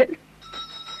can't bear it.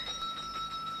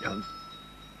 No.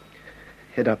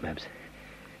 Head up, Mabs.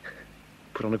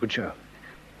 Put on a good show.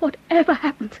 Whatever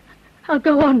happens, I'll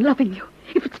go on loving you.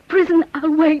 If it's prison,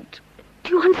 I'll wait.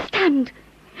 Do you understand?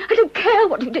 I don't care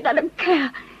what you did. I don't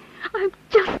care. I'm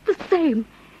just the same.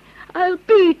 I'll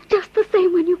be just the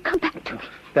same when you come back to me.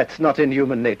 That's not in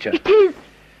human nature. It is.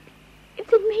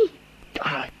 It's in me.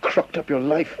 I crocked up your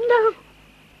life. No.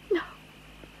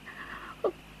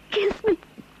 Oh, kiss me.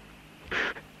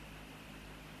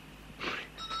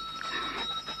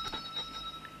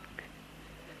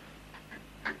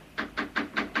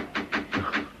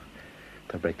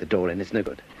 They'll break the door in. It's no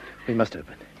good. We must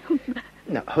open.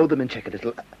 Now, hold them and check a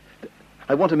little.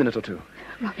 I want a minute or two.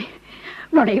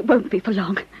 Ronnie, it won't be for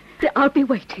long. I'll be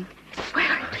waiting. I swear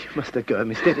it. Oh, you must let go of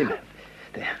me. Steady, man.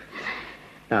 There.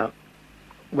 Now,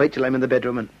 wait till I'm in the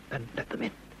bedroom and let them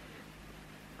in.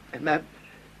 And, Mab,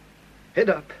 head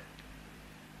up.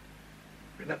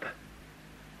 Remember.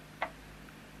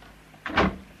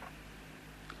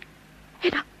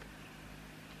 Head up.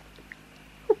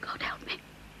 Oh, God help me.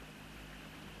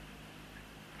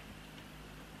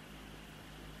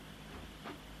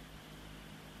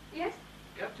 Yes?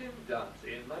 Captain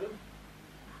Darcy in, madam?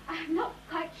 I'm not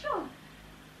quite sure.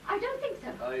 I don't think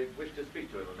so. I wish to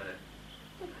speak to him a minute.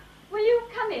 Will you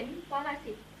come in while I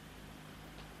see?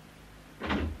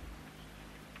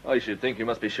 I should think you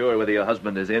must be sure whether your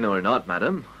husband is in or not,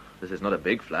 madam. This is not a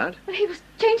big flat. Well, he was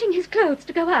changing his clothes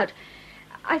to go out.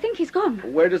 I think he's gone.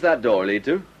 Where does that door lead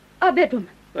to? Our bedroom.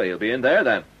 Well, he'll be in there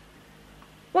then.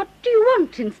 What do you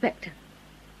want, Inspector?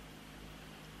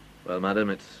 Well, madam,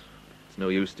 it's no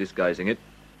use disguising it.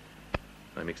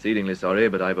 I'm exceedingly sorry,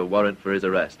 but I've a warrant for his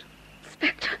arrest.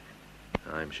 Inspector.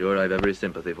 I'm sure I've every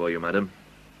sympathy for you, madam,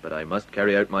 but I must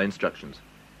carry out my instructions.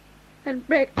 And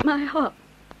break my heart.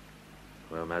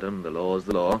 Well, madam, the law's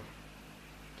the law.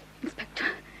 Inspector,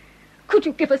 could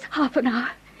you give us half an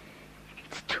hour?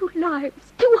 It's 2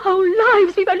 lives, 2 whole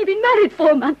lives. We've only been married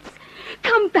 4 months.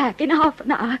 Come back in half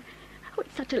an hour. Oh,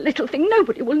 it's such a little thing.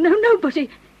 Nobody will know, nobody.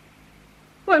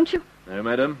 Won't you? No,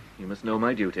 madam, you must know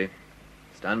my duty.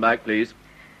 Stand back, please.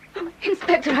 Oh,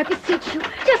 Inspector, I beseech you.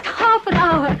 Just half an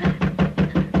hour.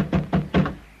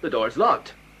 The door's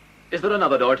locked. Is there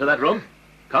another door to that room?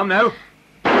 Come now.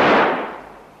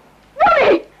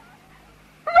 Ronnie!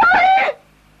 Ronnie!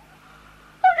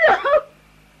 Oh, no!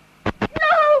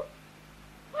 No!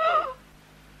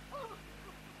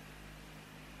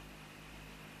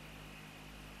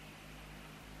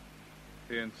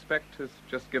 The inspector's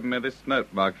just given me this note,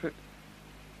 Margaret.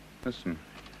 Listen,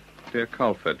 dear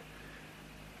Colford,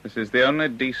 this is the only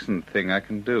decent thing I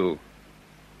can do.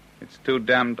 It's too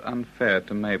damned unfair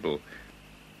to Mabel.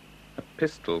 A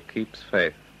pistol keeps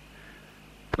faith.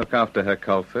 Look after her,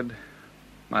 Colford.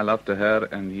 My love to her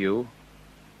and you.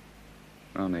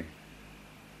 Ronnie.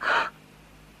 A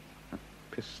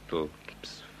pistol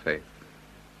keeps faith.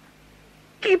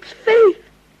 Keeps faith?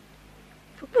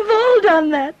 We've all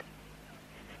done that.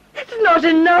 It's not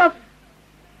enough.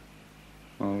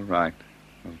 All right,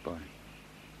 old boy.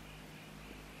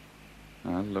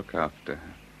 I'll look after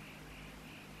her.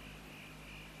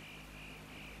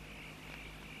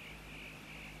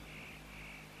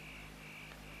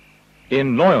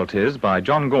 In Loyalties by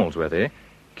John Galsworthy,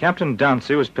 Captain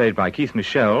Downsey was played by Keith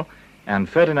Michell and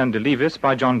Ferdinand de Levis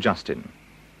by John Justin.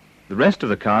 The rest of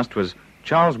the cast was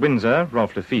Charles Windsor,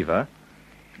 Rolf Lefevre,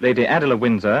 Lady Adela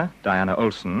Windsor, Diana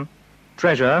Olsen,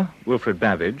 Treasure, Wilfred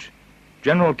Babbage,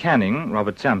 General Canning,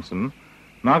 Robert Sampson,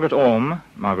 Margaret Orme,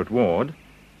 Margaret Ward,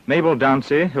 Mabel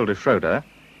Downsey, Hilda Schroeder,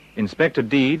 Inspector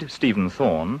Deed, Stephen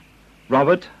Thorne,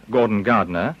 Robert, Gordon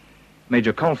Gardner,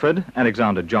 Major Colford,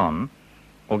 Alexander John,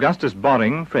 Augustus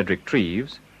Boring, Frederick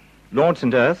Treves, Lord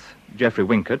St. Earth, Geoffrey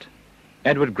Winkett,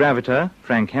 Edward Graviter,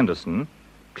 Frank Henderson,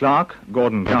 Clark,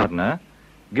 Gordon Gardner,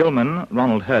 Gilman,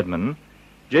 Ronald Herdman,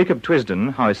 Jacob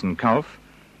Twisden, Harrison Culf,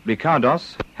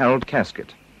 Ricardos, Harold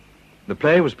Casket. The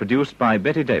play was produced by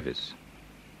Betty Davis.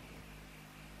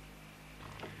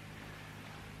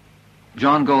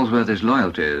 John Galsworthy's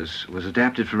Loyalties was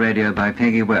adapted for radio by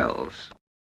Peggy Wells.